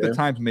moving. I think the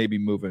times may be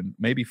moving.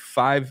 Maybe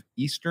 5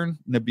 Eastern.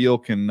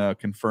 Nabil can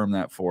confirm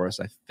that for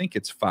us. I think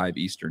it's 5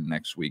 Eastern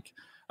next week.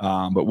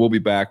 But we'll be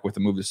back with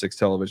the Move the Sticks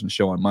television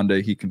show on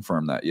Monday. He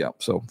confirmed that. Yep.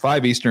 So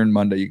 5 Eastern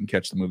Monday, you can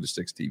catch the Move the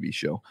Sticks TV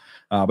show.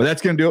 But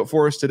that's going to do it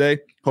for us today.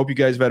 Hope you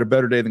guys have had a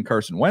better day than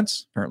Carson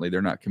Wentz. Apparently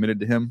they're not committed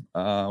to him.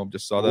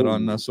 Just saw that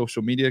on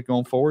social media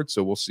going forward.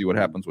 So we'll see what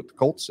happens with the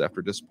Colts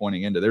after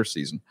disappointing into their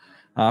season.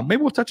 Maybe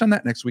we'll touch on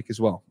that next week as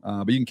well.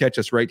 But you can catch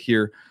us right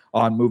here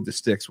on Move the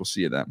Sticks. We'll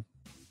see you then.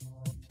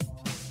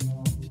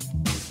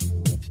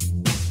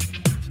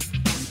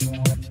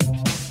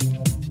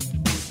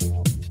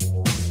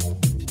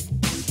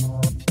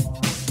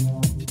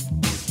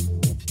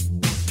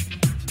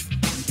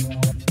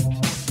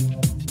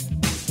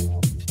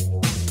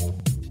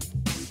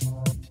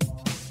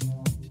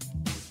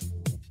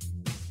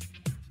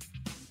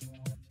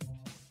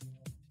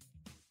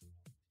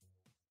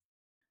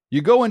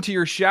 You go into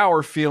your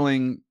shower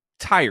feeling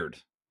tired,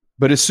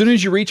 but as soon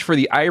as you reach for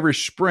the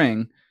Irish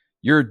Spring,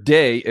 your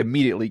day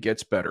immediately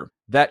gets better.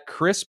 That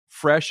crisp,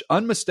 fresh,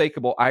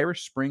 unmistakable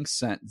Irish Spring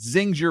scent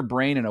zings your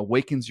brain and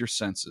awakens your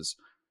senses.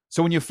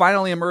 So when you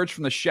finally emerge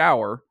from the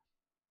shower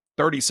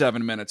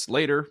 37 minutes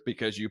later,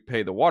 because you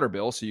pay the water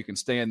bill so you can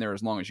stay in there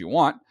as long as you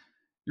want,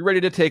 you're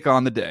ready to take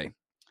on the day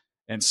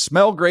and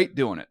smell great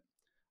doing it.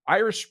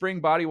 Irish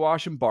Spring Body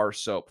Wash and Bar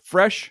Soap.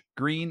 Fresh,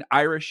 green,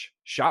 Irish.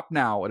 Shop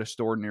now at a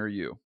store near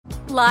you.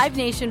 Live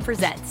Nation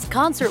presents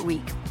Concert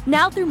Week.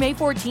 Now through May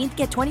 14th,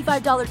 get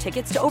 $25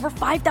 tickets to over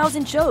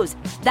 5,000 shows.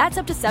 That's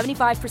up to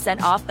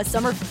 75% off a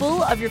summer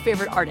full of your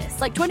favorite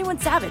artists like 21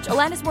 Savage,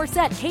 Alanis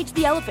Morissette, Cage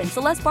the Elephant,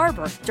 Celeste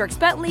Barber, Dierks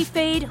Bentley,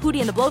 Fade, Hootie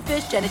and the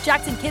Blowfish, Janet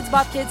Jackson, Kidz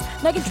Bop Kids,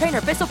 Meghan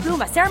Trainor, Peso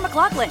Pluma, Sarah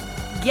McLachlan.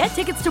 Get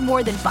tickets to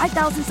more than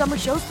 5,000 summer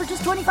shows for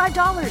just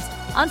 $25.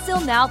 Until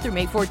now through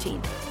May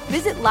 14th.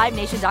 Visit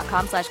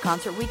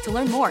LiveNation.com/Concert Week to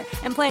learn more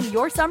and plan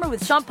your summer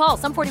with Sean Paul,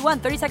 Sum 41,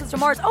 30 Seconds to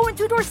Mars, and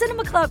Two Door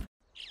Cinema Club.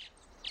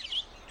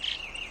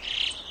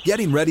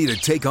 Getting ready to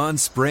take on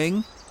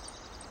spring?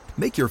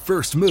 Make your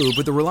first move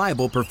with the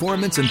reliable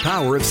performance and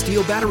power of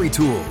Steel battery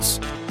tools.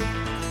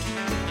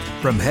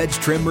 From hedge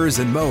trimmers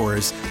and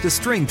mowers to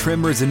string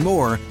trimmers and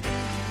more,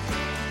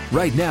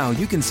 right now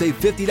you can save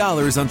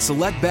 $50 on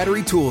select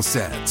battery tool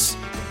sets.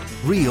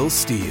 Real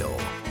Steel.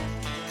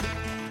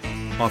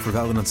 Offer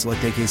valid on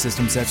select AK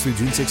system sets through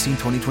June 16,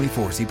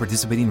 2024. See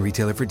participating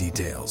retailer for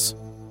details.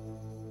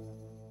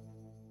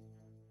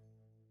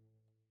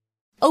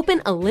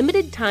 Open a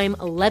limited-time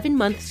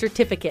 11-month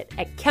certificate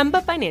at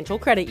Kemba Financial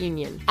Credit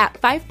Union. At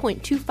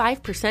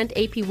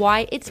 5.25%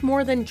 APY, it's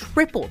more than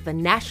triple the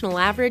national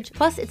average,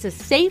 plus it's a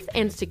safe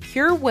and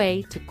secure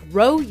way to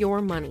grow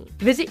your money.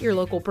 Visit your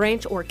local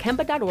branch or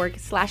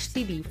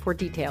kemba.org/cb for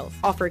details.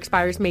 Offer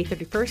expires May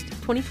 31st,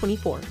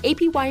 2024.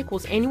 APY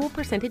equals annual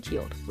percentage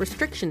yield.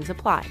 Restrictions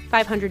apply.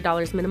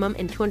 $500 minimum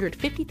and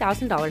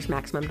 $250,000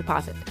 maximum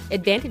deposit.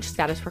 Advantage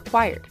status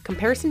required.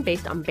 Comparison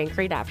based on bank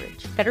rate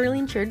average. Federally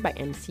insured by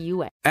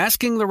NCUA.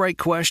 Asking the right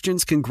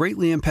questions can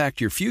greatly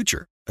impact your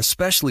future,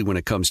 especially when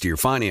it comes to your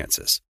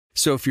finances.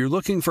 So if you're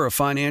looking for a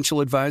financial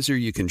advisor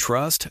you can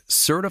trust,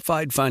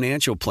 certified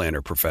financial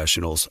planner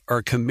professionals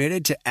are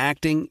committed to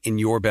acting in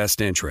your best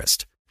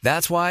interest.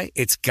 That's why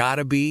it's got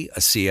to be a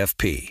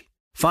CFP.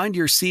 Find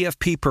your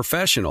CFP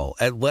professional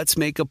at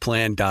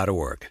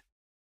letsmakeaplan.org.